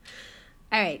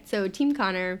 All right, so Team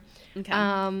Connor. Okay.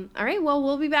 All right, well,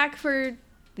 we'll be back for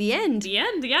the end. The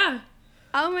end, yeah.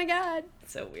 Oh my God.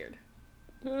 So weird.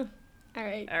 All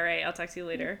right. All right, I'll talk to you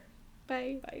later.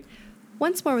 Bye. Bye.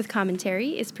 Once More with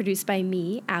Commentary is produced by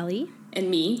me, Allie.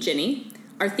 And me, Ginny.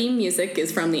 Our theme music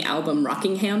is from the album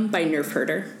Rockingham by Nerf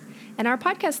Herder. And our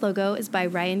podcast logo is by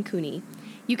Ryan Cooney.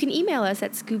 You can email us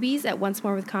at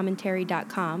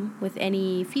scoobies@oncemorewithcommentary.com with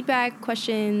any feedback,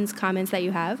 questions, comments that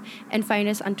you have, and find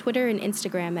us on Twitter and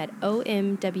Instagram at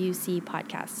OMWC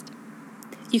Podcast.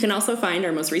 You can also find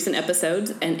our most recent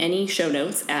episodes and any show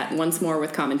notes at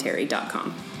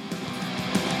oncemorewithcommentary.com.